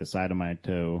and like the side of my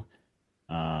toe,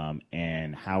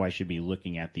 and how I should be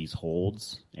looking at these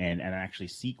holds and actually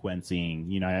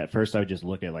sequencing. At first I would just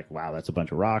look at like, wow, that's a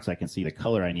bunch of rocks. I can see the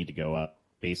color I need to go up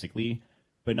basically,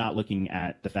 but not looking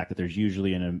at the fact that there's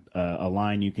usually a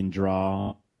line you can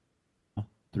draw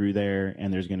through there,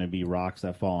 and there's going to be rocks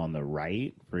that fall on the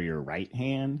right for your right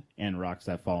hand and rocks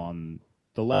that fall on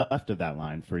the left of that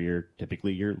line for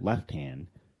typically your left hand.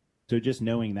 So just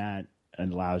knowing that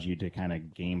allows you to kind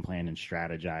of game plan and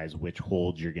strategize which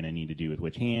holds you're going to need to do with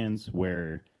which hands,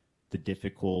 where the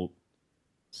difficult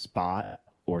spot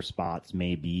or spots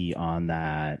may be on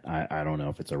that. I don't know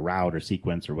if it's a route or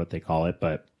sequence or what they call it,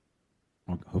 but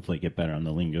I'll hopefully get better on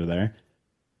the lingo there.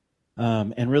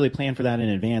 And really plan for that in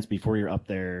advance before you're up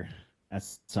there at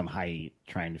some height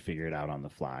trying to figure it out on the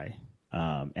fly.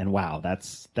 And wow,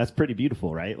 that's pretty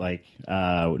beautiful, right? Like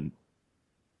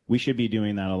we should be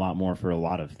doing that a lot more for a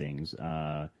lot of things.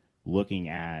 Looking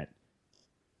at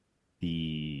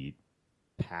the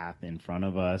path in front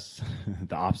of us,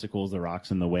 the obstacles, the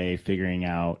rocks in the way, figuring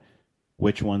out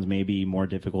which ones may be more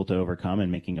difficult to overcome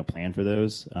and making a plan for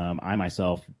those. I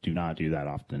myself do not do that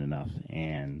often enough.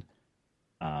 And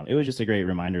it was just a great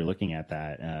reminder looking at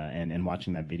that and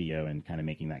watching that video and kind of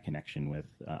making that connection with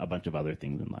a bunch of other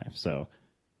things in life. So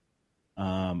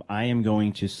I am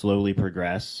going to slowly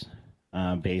progress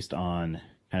based on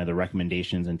kind of the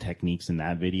recommendations and techniques in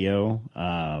that video.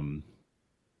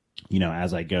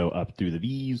 As I go up through the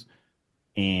V's,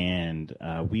 and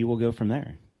we will go from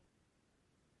there.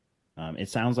 It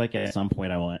sounds like at some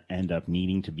point I will end up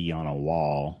needing to be on a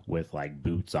wall with like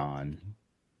boots on,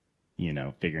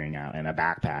 figuring out, and a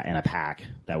backpack and a pack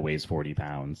that weighs 40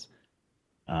 pounds.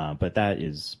 But that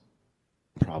is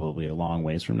probably a long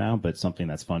ways from now, but something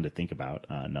that's fun to think about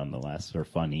nonetheless, or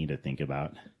funny to think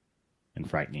about and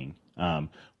frightening.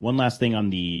 One last thing on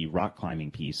the rock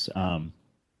climbing piece.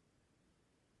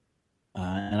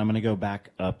 And I'm going to go back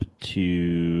up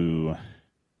to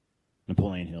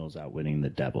Napoleon Hill's Outwitting the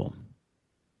Devil.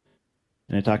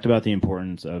 And it talked about the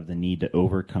importance of the need to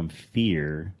overcome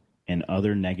fear and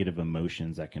other negative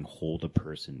emotions that can hold a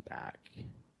person back.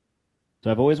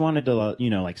 So I've always wanted to,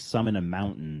 like summon a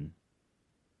mountain,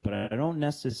 but I don't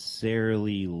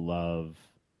necessarily love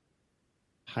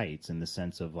heights in the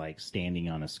sense of like standing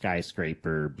on a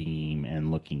skyscraper beam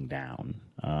and looking down.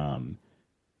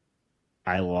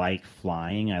 I like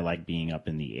flying. I like being up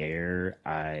in the air.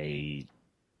 I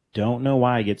don't know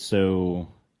why I get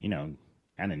so, kind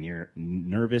of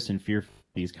nervous and fearful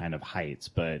of these kind of heights.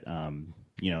 But,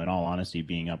 in all honesty,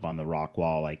 being up on the rock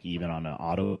wall, like even on an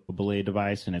auto belay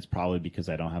device, and it's probably because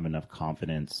I don't have enough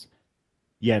confidence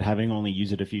yet, having only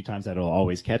used it a few times, that it'll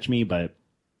always catch me. But,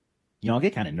 I'll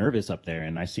get kind of nervous up there,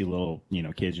 and I see little,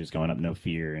 kids just going up no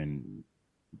fear, and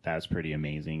that's pretty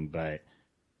amazing. But,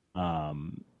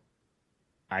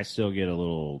 I still get a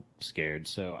little scared.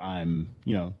 So I'm,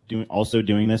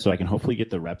 doing this so I can hopefully get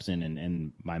the reps in,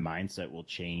 and my mindset will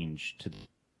change to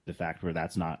the fact where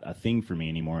that's not a thing for me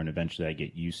anymore. And eventually I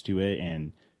get used to it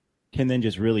and can then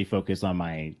just really focus on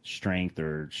my strength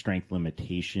or strength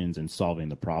limitations and solving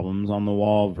the problems on the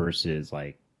wall versus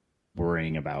like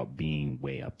worrying about being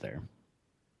way up there.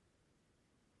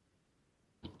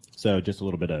 So just a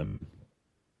little bit of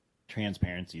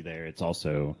transparency there. It's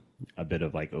also a bit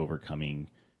of like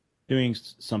doing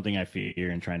something I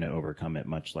fear and trying to overcome it,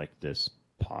 much like this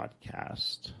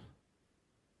podcast.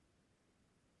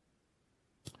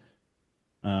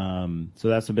 So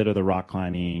that's a bit of the rock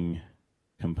climbing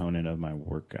component of my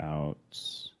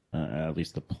workouts, at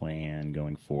least the plan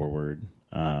going forward.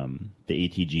 The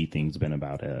ATG thing's been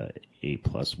about a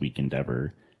 8+ week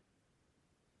endeavor,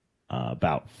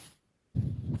 about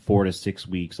 4 to 6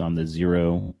 weeks on the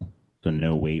zero, so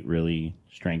no weight really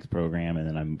strength program, and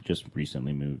then I'm just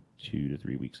recently moved 2 to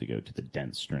 3 weeks ago to the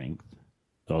dense strength.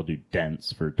 So I'll do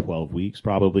dense for 12 weeks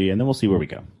probably, and then we'll see where we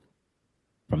go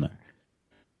from there.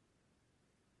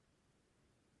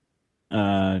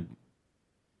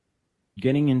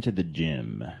 Getting into the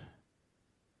gym.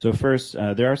 So first,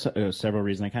 there are several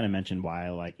reasons. I kind of mentioned why I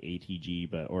like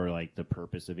ATG, or like the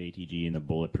purpose of ATG and the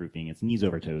bulletproofing. It's Knees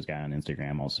Over Toes guy on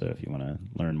Instagram also if you want to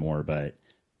learn more. But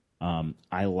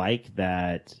I like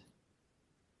that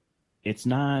it's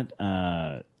not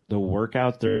the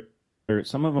workouts.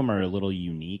 Some of them are a little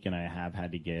unique, and I have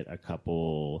had to get a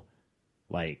couple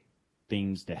like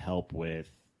things to help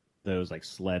with those, like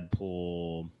sled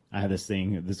pull. I have this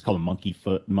thing. This is called a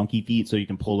monkey feet. So you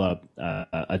can pull up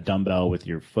a dumbbell with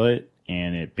your foot,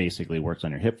 and it basically works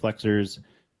on your hip flexors.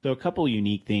 So a couple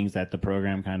unique things that the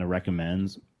program kind of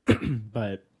recommends,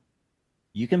 but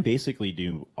you can basically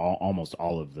do almost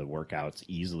all of the workouts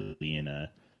easily in a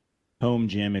home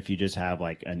gym if you just have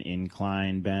like an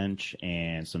incline bench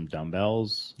and some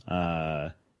dumbbells,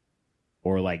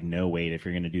 or like no weight. If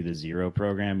you're going to do the zero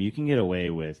program, you can get away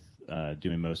with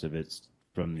doing most of it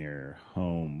from your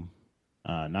home,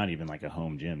 not even like a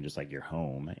home gym, just like your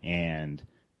home. And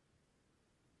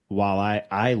while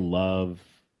I loved,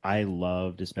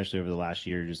 especially over the last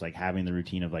year, just like having the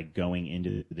routine of like going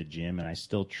into the gym, and I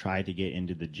still try to get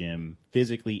into the gym,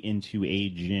 physically into a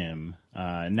gym.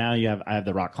 Now I have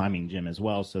the rock climbing gym as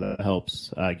well, so that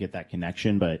helps get that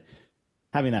connection. But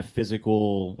having that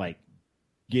physical, like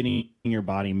getting your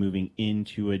body moving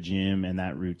into a gym and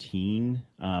that routine,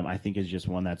 I think is just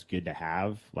one that's good to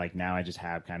have. Like now I just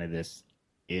have kind of this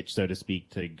itch, so to speak,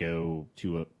 to go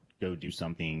go do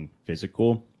something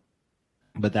physical,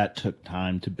 but that took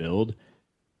time to build.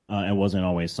 It wasn't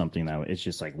always something that it's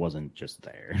just like wasn't just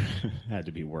there. It had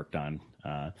to be worked on.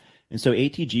 And so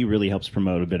ATG really helps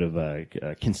promote a bit of a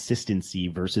consistency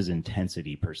versus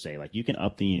intensity per se. Like you can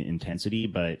up the intensity,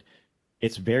 but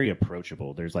it's very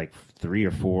approachable. There's like 3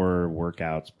 or 4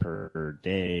 workouts per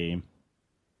day.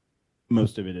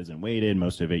 Most of it isn't weighted.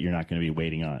 Most of it you're not going to be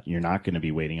waiting on. You're not going to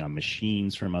be waiting on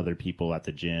machines from other people at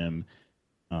the gym.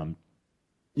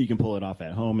 You can pull it off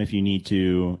at home if you need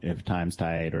to, if time's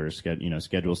tight or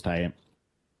schedule's tight.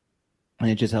 And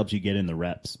it just helps you get in the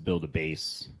reps, build a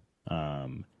base.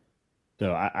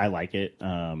 So I like it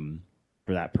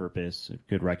for that purpose.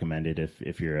 Could recommend it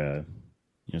if you're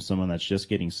someone that's just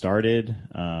getting started.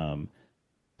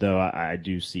 Though I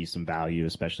do see some value,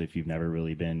 especially if you've never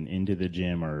really been into the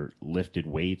gym or lifted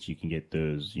weights. You can get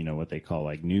those, what they call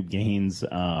like noob gains.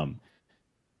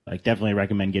 Like definitely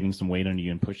recommend getting some weight under you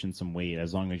and pushing some weight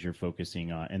as long as you're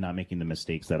focusing on and not making the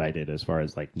mistakes that I did as far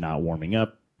as like not warming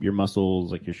up your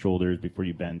muscles, like your shoulders before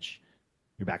you bench,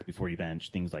 your back before you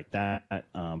bench, things like that.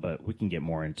 But we can get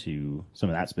more into some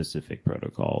of that specific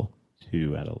protocol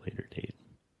too at a later date.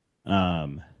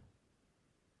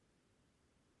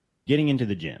 Getting into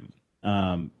the gym.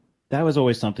 That was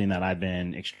always something that I've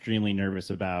been extremely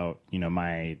nervous about.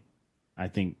 I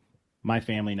think my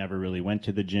family never really went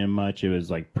to the gym much. It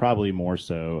was like probably more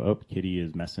so, oh, Kitty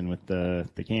is messing with the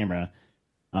camera.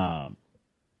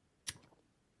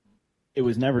 It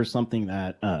was never something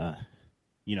that,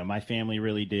 my family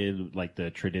really did, like the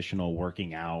traditional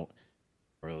working out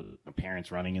or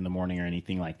parents running in the morning or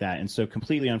anything like that. And so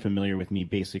completely unfamiliar with me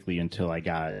basically until I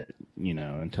joined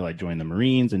the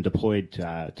Marines and deployed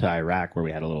to Iraq, where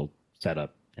we had a little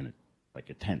setup in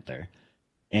like a tent there.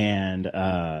 And,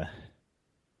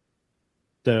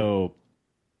 so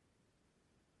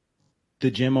the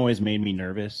gym always made me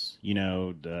nervous,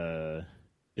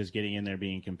 just getting in there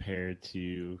being compared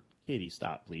to Katie.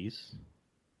 Stop, please.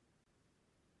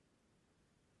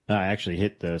 I actually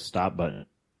hit the stop button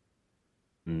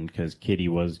because Kitty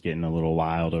was getting a little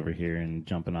wild over here and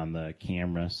jumping on the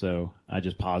camera. So I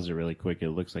just paused it really quick. It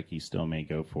looks like he still may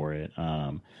go for it. But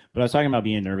I was talking about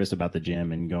being nervous about the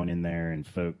gym and going in there and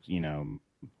folks,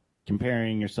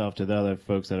 comparing yourself to the other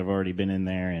folks that have already been in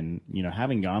there and,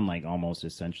 having gone like almost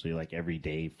essentially like every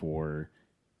day for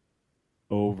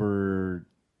over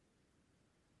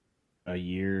a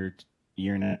year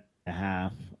and a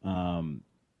half,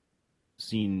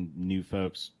 seeing new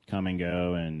folks come and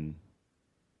go and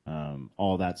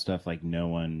all that stuff. Like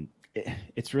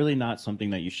it's really not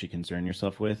something that you should concern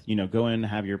yourself with. Go in,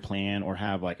 have your plan, or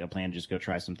have like a plan, just go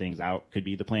try some things out could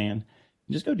be the plan.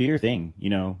 Just go do your thing,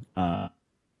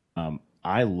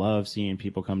 I love seeing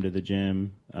people come to the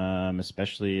gym,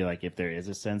 especially like if there is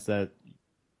a sense that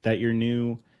you're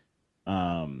new.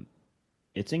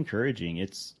 It's encouraging.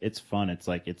 It's fun. It's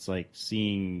like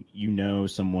seeing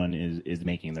someone is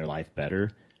making their life better.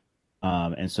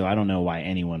 And so I don't know why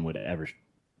anyone would ever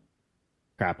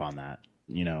crap on that.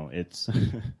 It's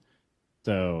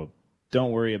so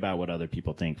don't worry about what other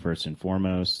people think first and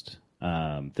foremost.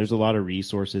 There's a lot of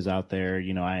resources out there.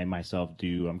 I myself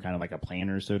I'm kind of like a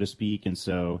planner, so to speak. And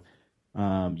so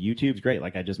YouTube's great.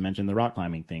 Like I just mentioned the rock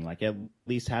climbing thing, like at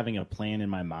least having a plan in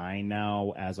my mind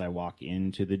now as I walk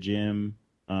into the gym,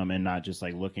 and not just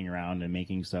like looking around and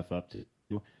making stuff up to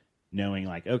knowing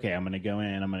like, okay, I'm going to go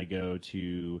in, I'm going to go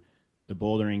to the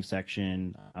bouldering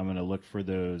section. I'm going to look for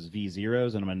those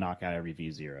V0s and I'm going to knock out every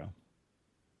V0.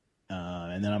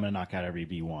 And then I'm going to knock out every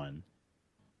V1.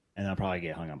 And I'll probably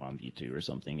get hung up on V2 or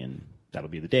something, and that'll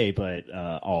be the day. But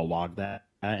I'll log that,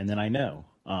 and then I know.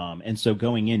 And so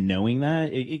going in knowing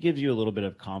that, it gives you a little bit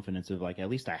of confidence of like, at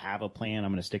least I have a plan.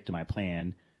 I'm going to stick to my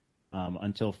plan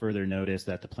until further notice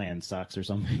that the plan sucks or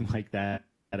something like that.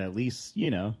 At least,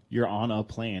 you're on a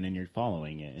plan and you're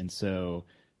following it. And so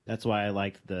that's why I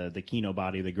like the Kino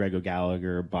Body, the Grego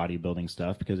Gallagher bodybuilding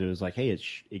stuff, because it was like, hey,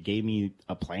 it gave me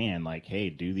a plan. Like, hey,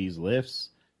 do these lifts.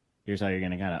 Here's how you're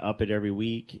going to kind of up it every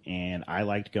week. And I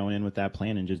liked going in with that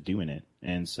plan and just doing it.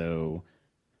 And so,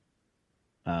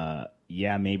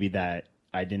 maybe that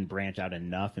I didn't branch out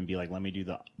enough and be like, let me do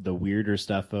the weirder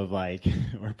stuff of like,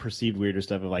 or perceived weirder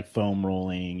stuff of like foam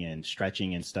rolling and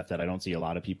stretching and stuff that I don't see a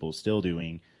lot of people still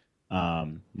doing.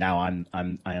 Now I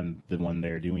am the one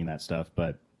there doing that stuff,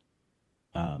 but,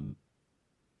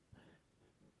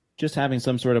 just having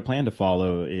some sort of plan to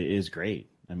follow is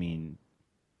great. I mean,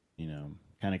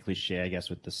 kind of cliche, I guess,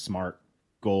 with the SMART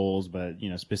goals, but,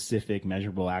 specific,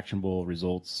 measurable, actionable,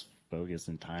 results, focus,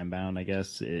 and time bound, I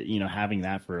guess, having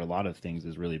that for a lot of things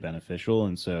is really beneficial.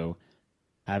 And so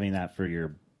having that for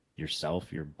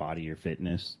yourself, your body, your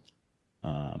fitness,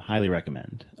 Highly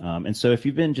recommend. And so if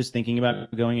you've been just thinking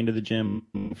about going into the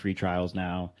gym, free trials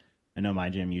now, I know my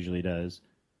gym usually does.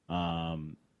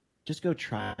 Just go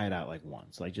try it out like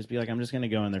once. Like just be like, I'm just gonna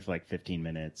go in there for like 15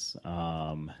 minutes.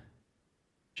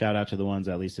 Shout out to the ones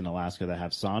at least in Alaska that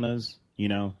have saunas. You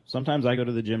know, sometimes I go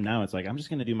to the gym now. It's like I'm just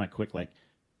gonna do my quick like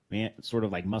man, sort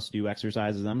of like must do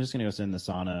exercises. I'm just gonna go sit in the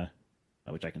sauna,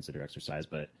 which I consider exercise,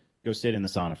 but go sit in the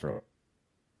sauna for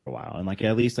a while. And like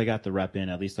at least I got the rep in.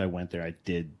 At least I went there. I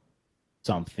did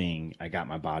something. I got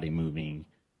my body moving.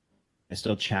 I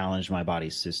still challenged my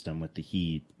body's system with the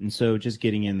heat. And so just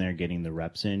getting in there, getting the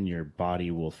reps in, your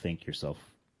body will thank yourself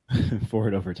for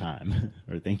it over time,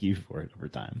 or thank you for it over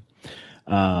time.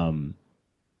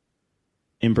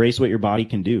 Embrace what your body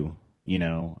can do. You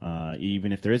know,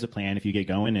 even if there is a plan, if you get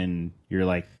going and you're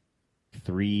like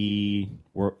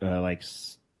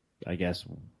I guess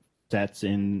sets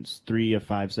in, 3 of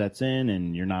 5 sets in,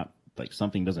 and you're not like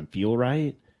something doesn't feel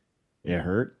right, it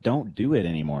hurt, don't do it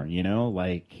anymore. You know,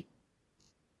 like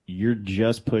you're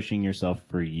just pushing yourself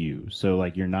for you. So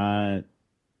like you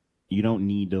don't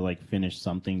need to like finish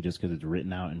something just because it's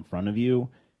written out in front of you.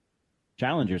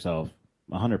 Challenge yourself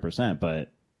 100%, but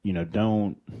you know,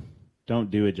 don't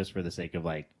do it just for the sake of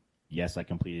like, yes, I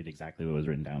completed exactly what was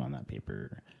written down on that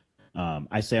paper.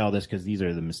 I say all this because these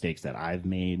are the mistakes that I've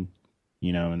made,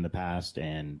 you know, in the past,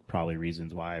 and probably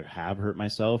reasons why I have hurt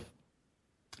myself.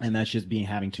 And that's just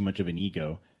having too much of an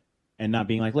ego and not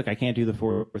being like, look, I can't do the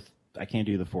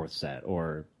fourth set,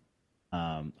 or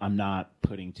I'm not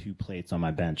putting 2 plates on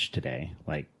my bench today.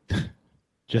 Like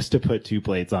just to put 2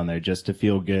 plates on there, just to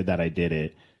feel good that I did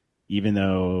it, even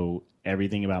though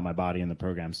everything about my body and the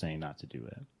program saying not to do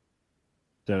it.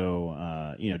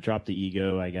 So, you know, drop the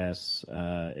ego, I guess.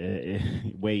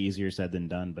 Way easier said than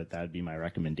done, but that would be my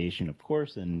recommendation, of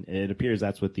course. And it appears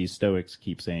that's what these Stoics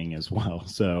keep saying as well.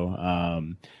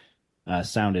 So,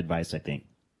 sound advice, I think.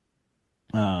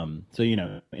 So, you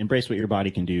know, embrace what your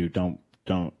body can do. Don't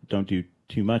do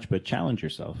too much, but challenge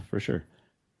yourself for sure.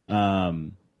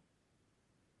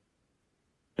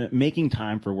 Making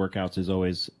time for workouts is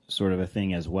always sort of a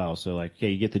thing as well. So like, okay,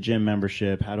 you get the gym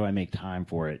membership. How do I make time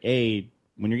for it?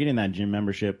 When you're getting that gym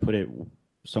membership, put it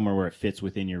somewhere where it fits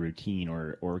within your routine,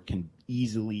 or can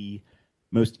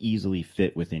most easily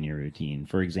fit within your routine.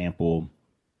 For example,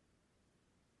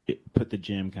 put the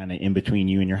gym kind of in between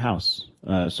you and your house.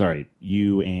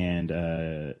 You and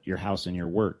your house and your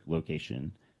work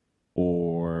location.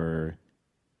 Or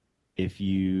if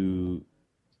you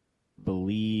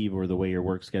believe, or the way your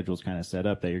work schedule is kind of set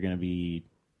up, that you're going to be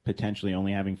potentially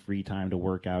only having free time to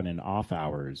work out in off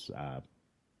hours,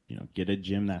 you know, get a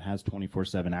gym that has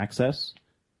 24/7 access,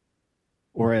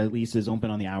 or at least is open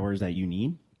on the hours that you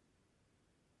need.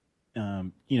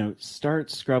 You know,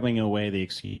 start scrubbing away the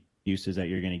excuses that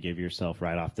you're going to give yourself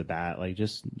right off the bat. Like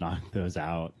just knock those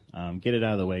out. Get it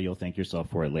out of the way. You'll thank yourself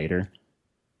for it later.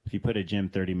 If you put a gym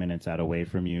 30 minutes out away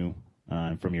from you,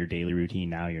 from your daily routine,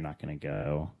 now you're not going to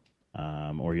go.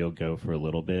 Or you'll go for a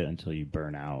little bit until you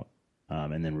burn out,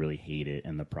 and then really hate it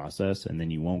in the process. And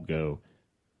then you won't go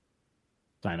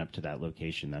sign up to that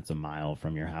location that's a mile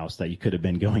from your house that you could have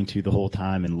been going to the whole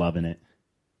time and loving it.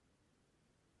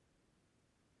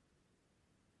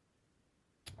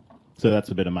 So that's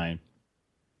a bit of my,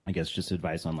 I guess, just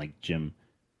advice on like gym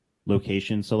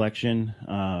location selection.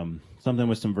 Something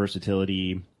with some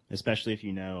versatility, especially if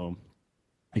you know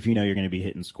you're going to be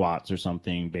hitting squats or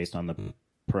something based on the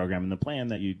program and the plan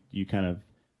that you kind of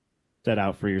set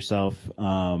out for yourself.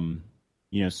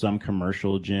 You know, some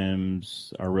commercial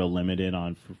gyms are real limited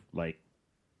on like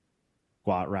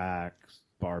squat racks,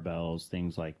 barbells,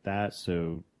 things like that.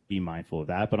 So be mindful of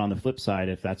that. But on the flip side,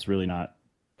 if that's really not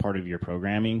part of your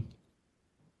programming,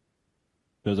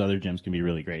 those other gyms can be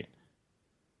really great.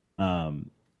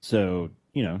 So,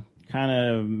 you know, kind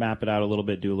of map it out a little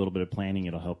bit, do a little bit of planning.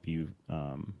 It'll help you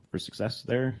for success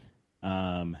there.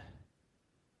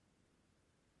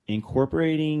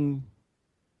 Incorporating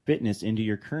fitness into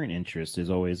your current interest is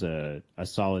always a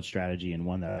solid strategy, and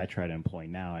one that I try to employ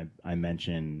now. I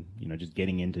mentioned, you know, just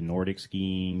getting into Nordic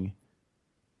skiing.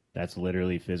 That's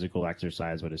literally physical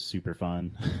exercise, but it's super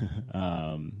fun.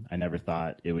 I never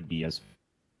thought it would be as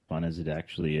fun as it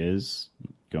actually is,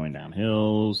 going down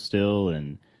hills still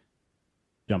and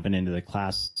jumping into the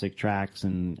classic tracks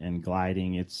and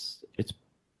gliding. It's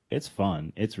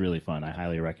fun. It's really fun. I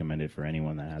highly recommend it for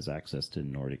anyone that has access to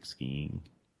Nordic skiing.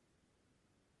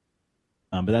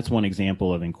 But that's one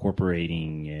example of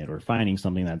incorporating it, or finding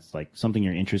something that's like something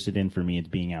you're interested in. For me, it's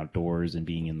being outdoors and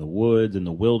being in the woods and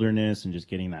the wilderness and just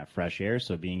getting that fresh air.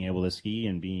 So being able to ski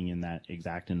and being in that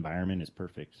exact environment is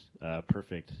perfect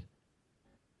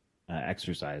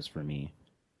exercise for me.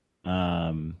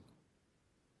 Um,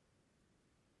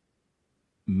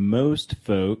 Most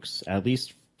folks, at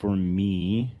least for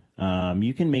me,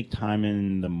 you can make time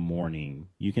in the morning.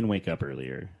 You can wake up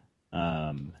earlier.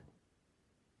 Um,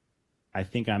 I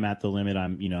think I'm at the limit.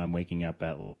 I'm waking up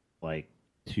at like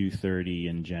 2:30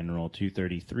 in general,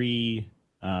 2:33.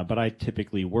 But I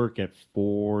typically work at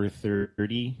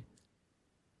 4:30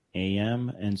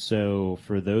 a.m. And so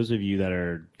for those of you that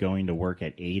are going to work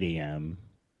at 8 a.m.,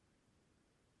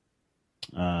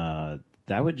 uh,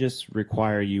 that would just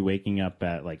require you waking up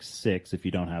at like 6 if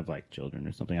you don't have like children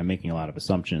or something. I'm making a lot of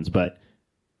assumptions, but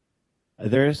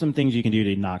there are some things you can do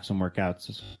to knock some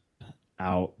workouts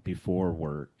out before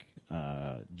work,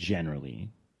 generally.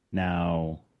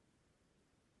 Now,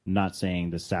 I'm not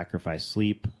saying to sacrifice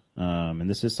sleep, and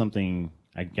this is something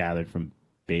I gathered from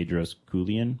Bedros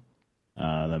Keuilian,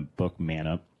 the book Man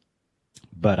Up.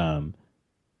 But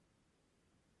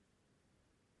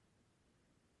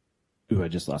ooh, I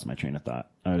just lost my train of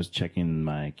thought. I was checking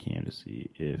my cam to see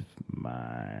if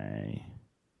my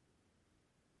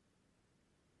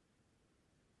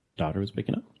daughter was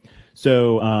picking up.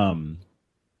 So,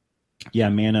 yeah,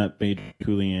 Man Up, Bedros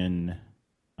Keuilian.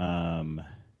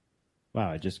 Wow,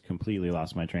 I just completely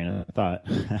lost my train of thought.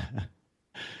 We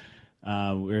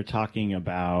were talking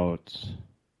about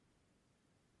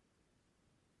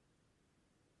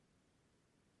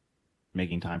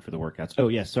making time for the workouts. Oh,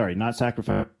 yes, sorry, not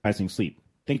sacrificing sleep.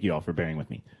 Thank you all for bearing with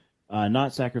me.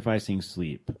 Not sacrificing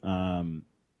sleep.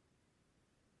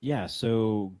 Yeah,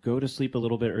 so go to sleep a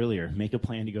little bit earlier. Make a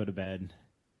plan to go to bed,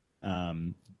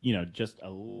 just a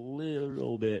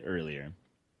little bit earlier.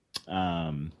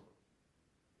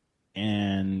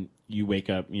 And you wake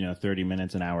up, 30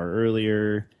 minutes, an hour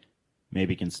earlier,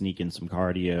 maybe can sneak in some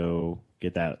cardio,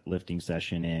 get that lifting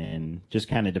session in. Just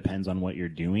kind of depends on what you're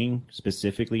doing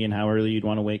specifically and how early you'd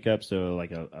want to wake up. So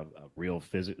like a real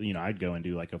physical, I'd go and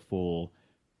do like a full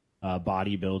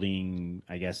bodybuilding,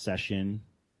 I guess, session,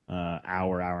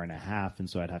 hour and a half. And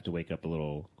so I'd have to wake up a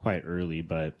little quite early,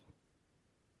 but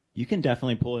you can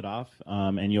definitely pull it off.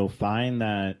 And you'll find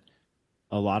that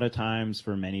a lot of times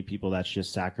for many people, that's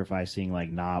just sacrificing like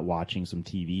not watching some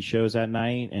TV shows at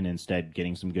night and instead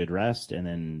getting some good rest and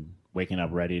then waking up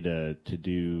ready to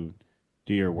do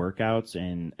your workouts.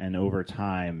 And over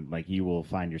time, like you will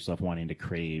find yourself wanting to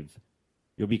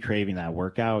you'll be craving that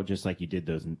workout just like you did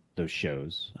those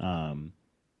shows. For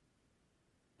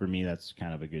me, that's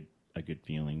kind of a good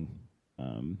feeling.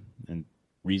 And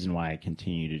reason why I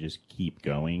continue to just keep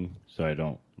going so I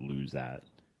don't lose that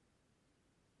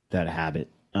habit.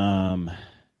 So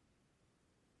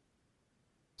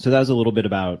that was a little bit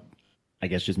about, I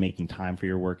guess, just making time for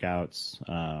your workouts.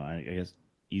 I guess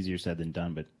easier said than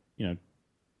done, but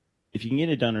if you can get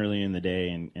it done early in the day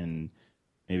and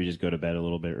maybe just go to bed a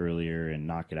little bit earlier and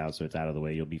knock it out so it's out of the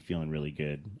way, you'll be feeling really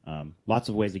good. Lots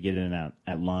of ways to get in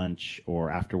at lunch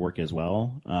or after work as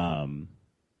well.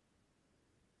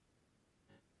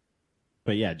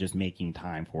 But yeah, just making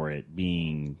time for it,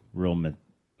 being real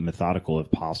methodical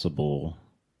if possible,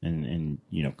 and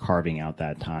carving out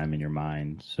that time in your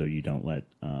mind so you don't let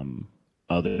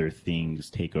other things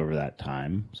take over that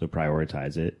time. So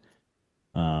prioritize it.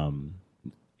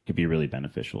 Could be really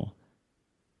beneficial.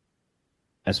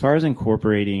 As far as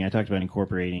incorporating, I talked about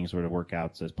incorporating sort of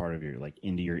workouts as part of your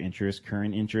into your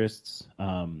current interests.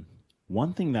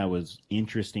 One thing that was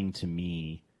interesting to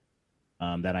me,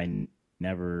 that I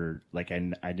never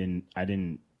I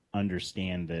didn't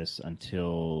understand this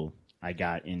until I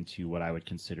got into what I would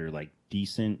consider like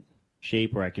decent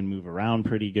shape where I can move around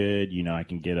pretty good. I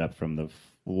can get up from the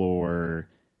floor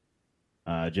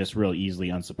just real easily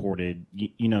unsupported.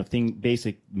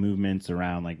 Basic movements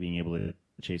around like being able to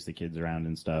chase the kids around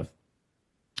and stuff.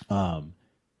 I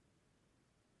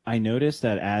noticed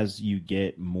that as you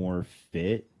get more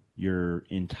fit, your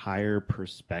entire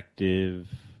perspective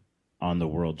on the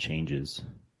world changes.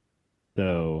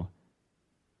 So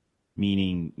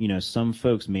meaning, some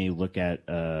folks may look at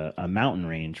a mountain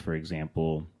range, for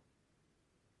example,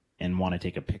 and want to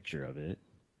take a picture of it.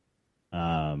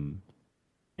 And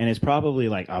it's probably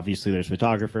obviously there's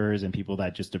photographers and people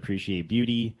that just appreciate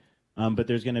beauty. But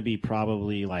there's going to be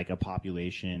probably a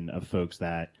population of folks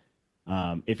that,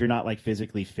 if you're not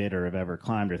physically fit or have ever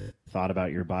climbed or thought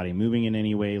about your body moving in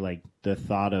any way, the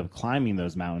thought of climbing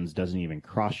those mountains doesn't even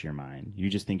cross your mind. You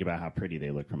just think about how pretty they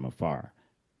look from afar.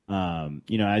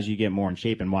 As you get more in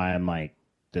shape, and why I'm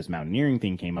this mountaineering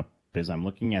thing came up is I'm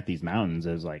looking at these mountains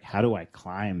as how do I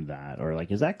climb that? Or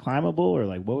is that climbable? Or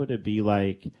what would it be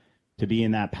like to be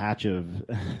in that patch of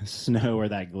snow or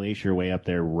that glacier way up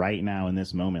there right now in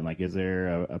this moment? Is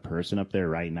there a person up there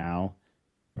right now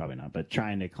probably not, but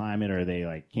trying to climb it? Are they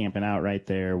like camping out right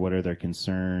there? What are their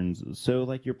concerns? So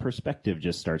like your perspective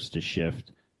just starts to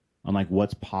shift on like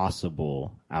what's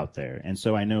possible out there. And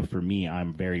so I know for me,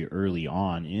 I'm very early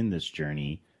on in this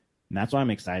journey, and that's why I'm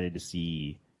excited to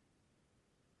see,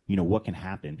 what can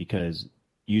happen. Because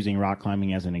using rock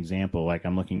climbing as an example, like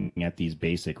I'm looking at these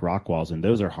basic rock walls, and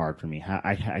those are hard for me.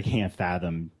 I can't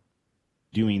fathom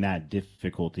doing that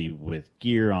difficulty with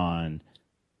gear on,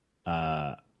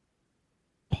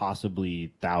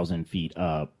 possibly 1,000 feet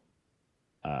up,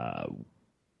 uh,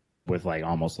 with like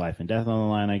almost life and death on the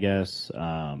line, I guess.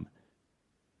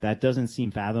 That doesn't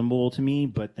seem fathomable to me,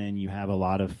 but then you have a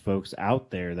lot of folks out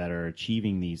there that are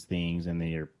achieving these things, and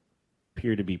they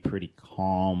appear to be pretty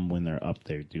calm when they're up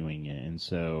there doing it. And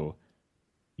so,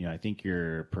 I think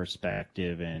your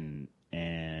perspective and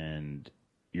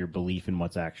your belief in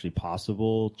what's actually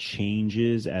possible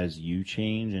changes as you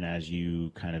change and as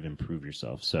you kind of improve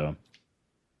yourself. So,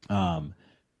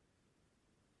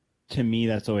 to me,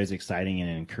 that's always exciting and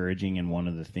encouraging. And one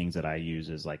of the things that I use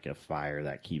is like a fire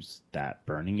that keeps that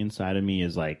burning inside of me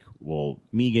is like, well,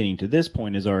 me getting to this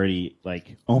point has already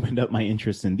like opened up my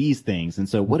interest in these things. And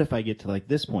so what if I get to like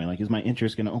this point? Like, is my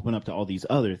interest going to open up to all these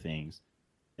other things?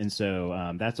 And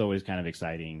so that's always kind of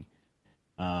exciting.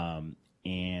 And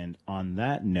on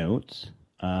that note,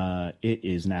 it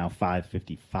is now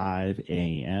 5:55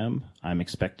 a.m. I'm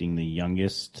expecting the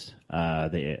youngest,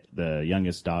 the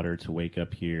youngest daughter to wake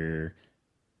up here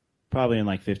probably in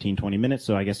like 15, 20 minutes.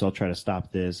 So I guess I'll try to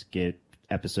stop this, get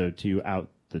episode 2 out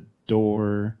the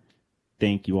door.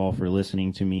 Thank you all for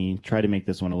listening to me. Try to make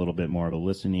this one a little bit more of a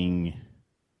listening,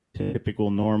 typical,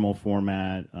 normal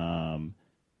format.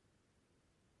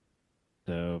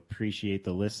 So appreciate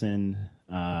the listen.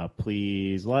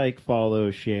 Please like, follow,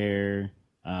 share.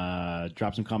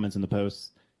 Drop some comments in the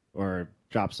posts, or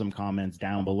drop some comments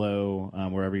down below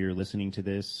wherever you're listening to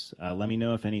this. Let me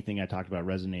know if anything I talked about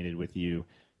resonated with you.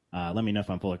 Let me know if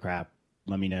I'm full of crap.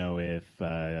 Let me know if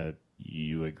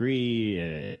you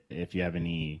agree, if you have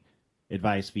any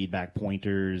advice, feedback,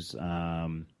 pointers.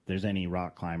 There's any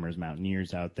rock climbers,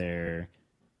 mountaineers out there.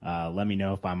 Let me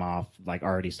know if I'm off, like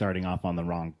already starting off on the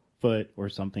wrong foot or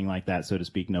something like that, so to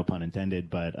speak, no pun intended.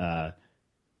 But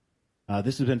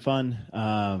this has been fun.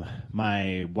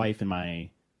 My wife and my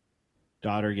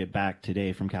daughter get back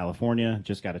today from California.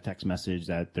 Just got a text message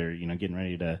that they're, getting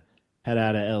ready to head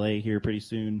out of LA here pretty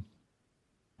soon.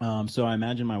 So I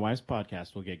imagine my wife's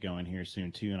podcast will get going here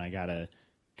soon too. And I got to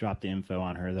drop the info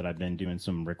on her that I've been doing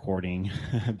some recording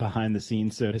behind the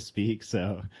scenes, so to speak.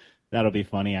 So that'll be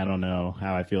funny. I don't know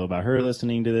how I feel about her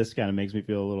listening to this. Kind of makes me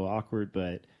feel a little awkward,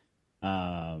 but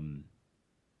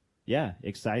yeah,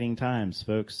 exciting times,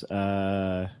 folks.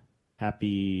 Happy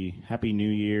New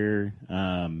Year.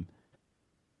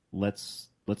 Let's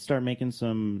start making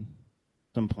some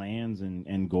plans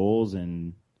and goals.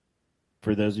 And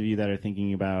for those of you that are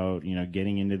thinking about,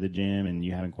 getting into the gym and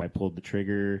you haven't quite pulled the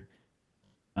trigger,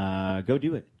 go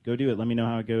do it. Let me know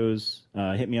how it goes.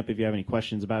 Hit me up if you have any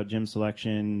questions about gym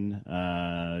selection.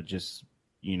 Just,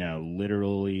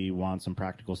 literally want some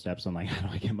practical steps on like, how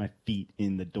do I get my feet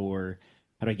in the door?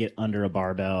 How do I get under a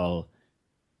barbell?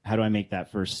 How do I make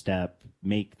that first step?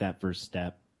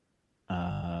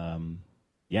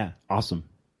 Yeah, awesome.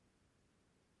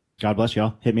 God bless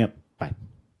y'all. Hit me up. Bye.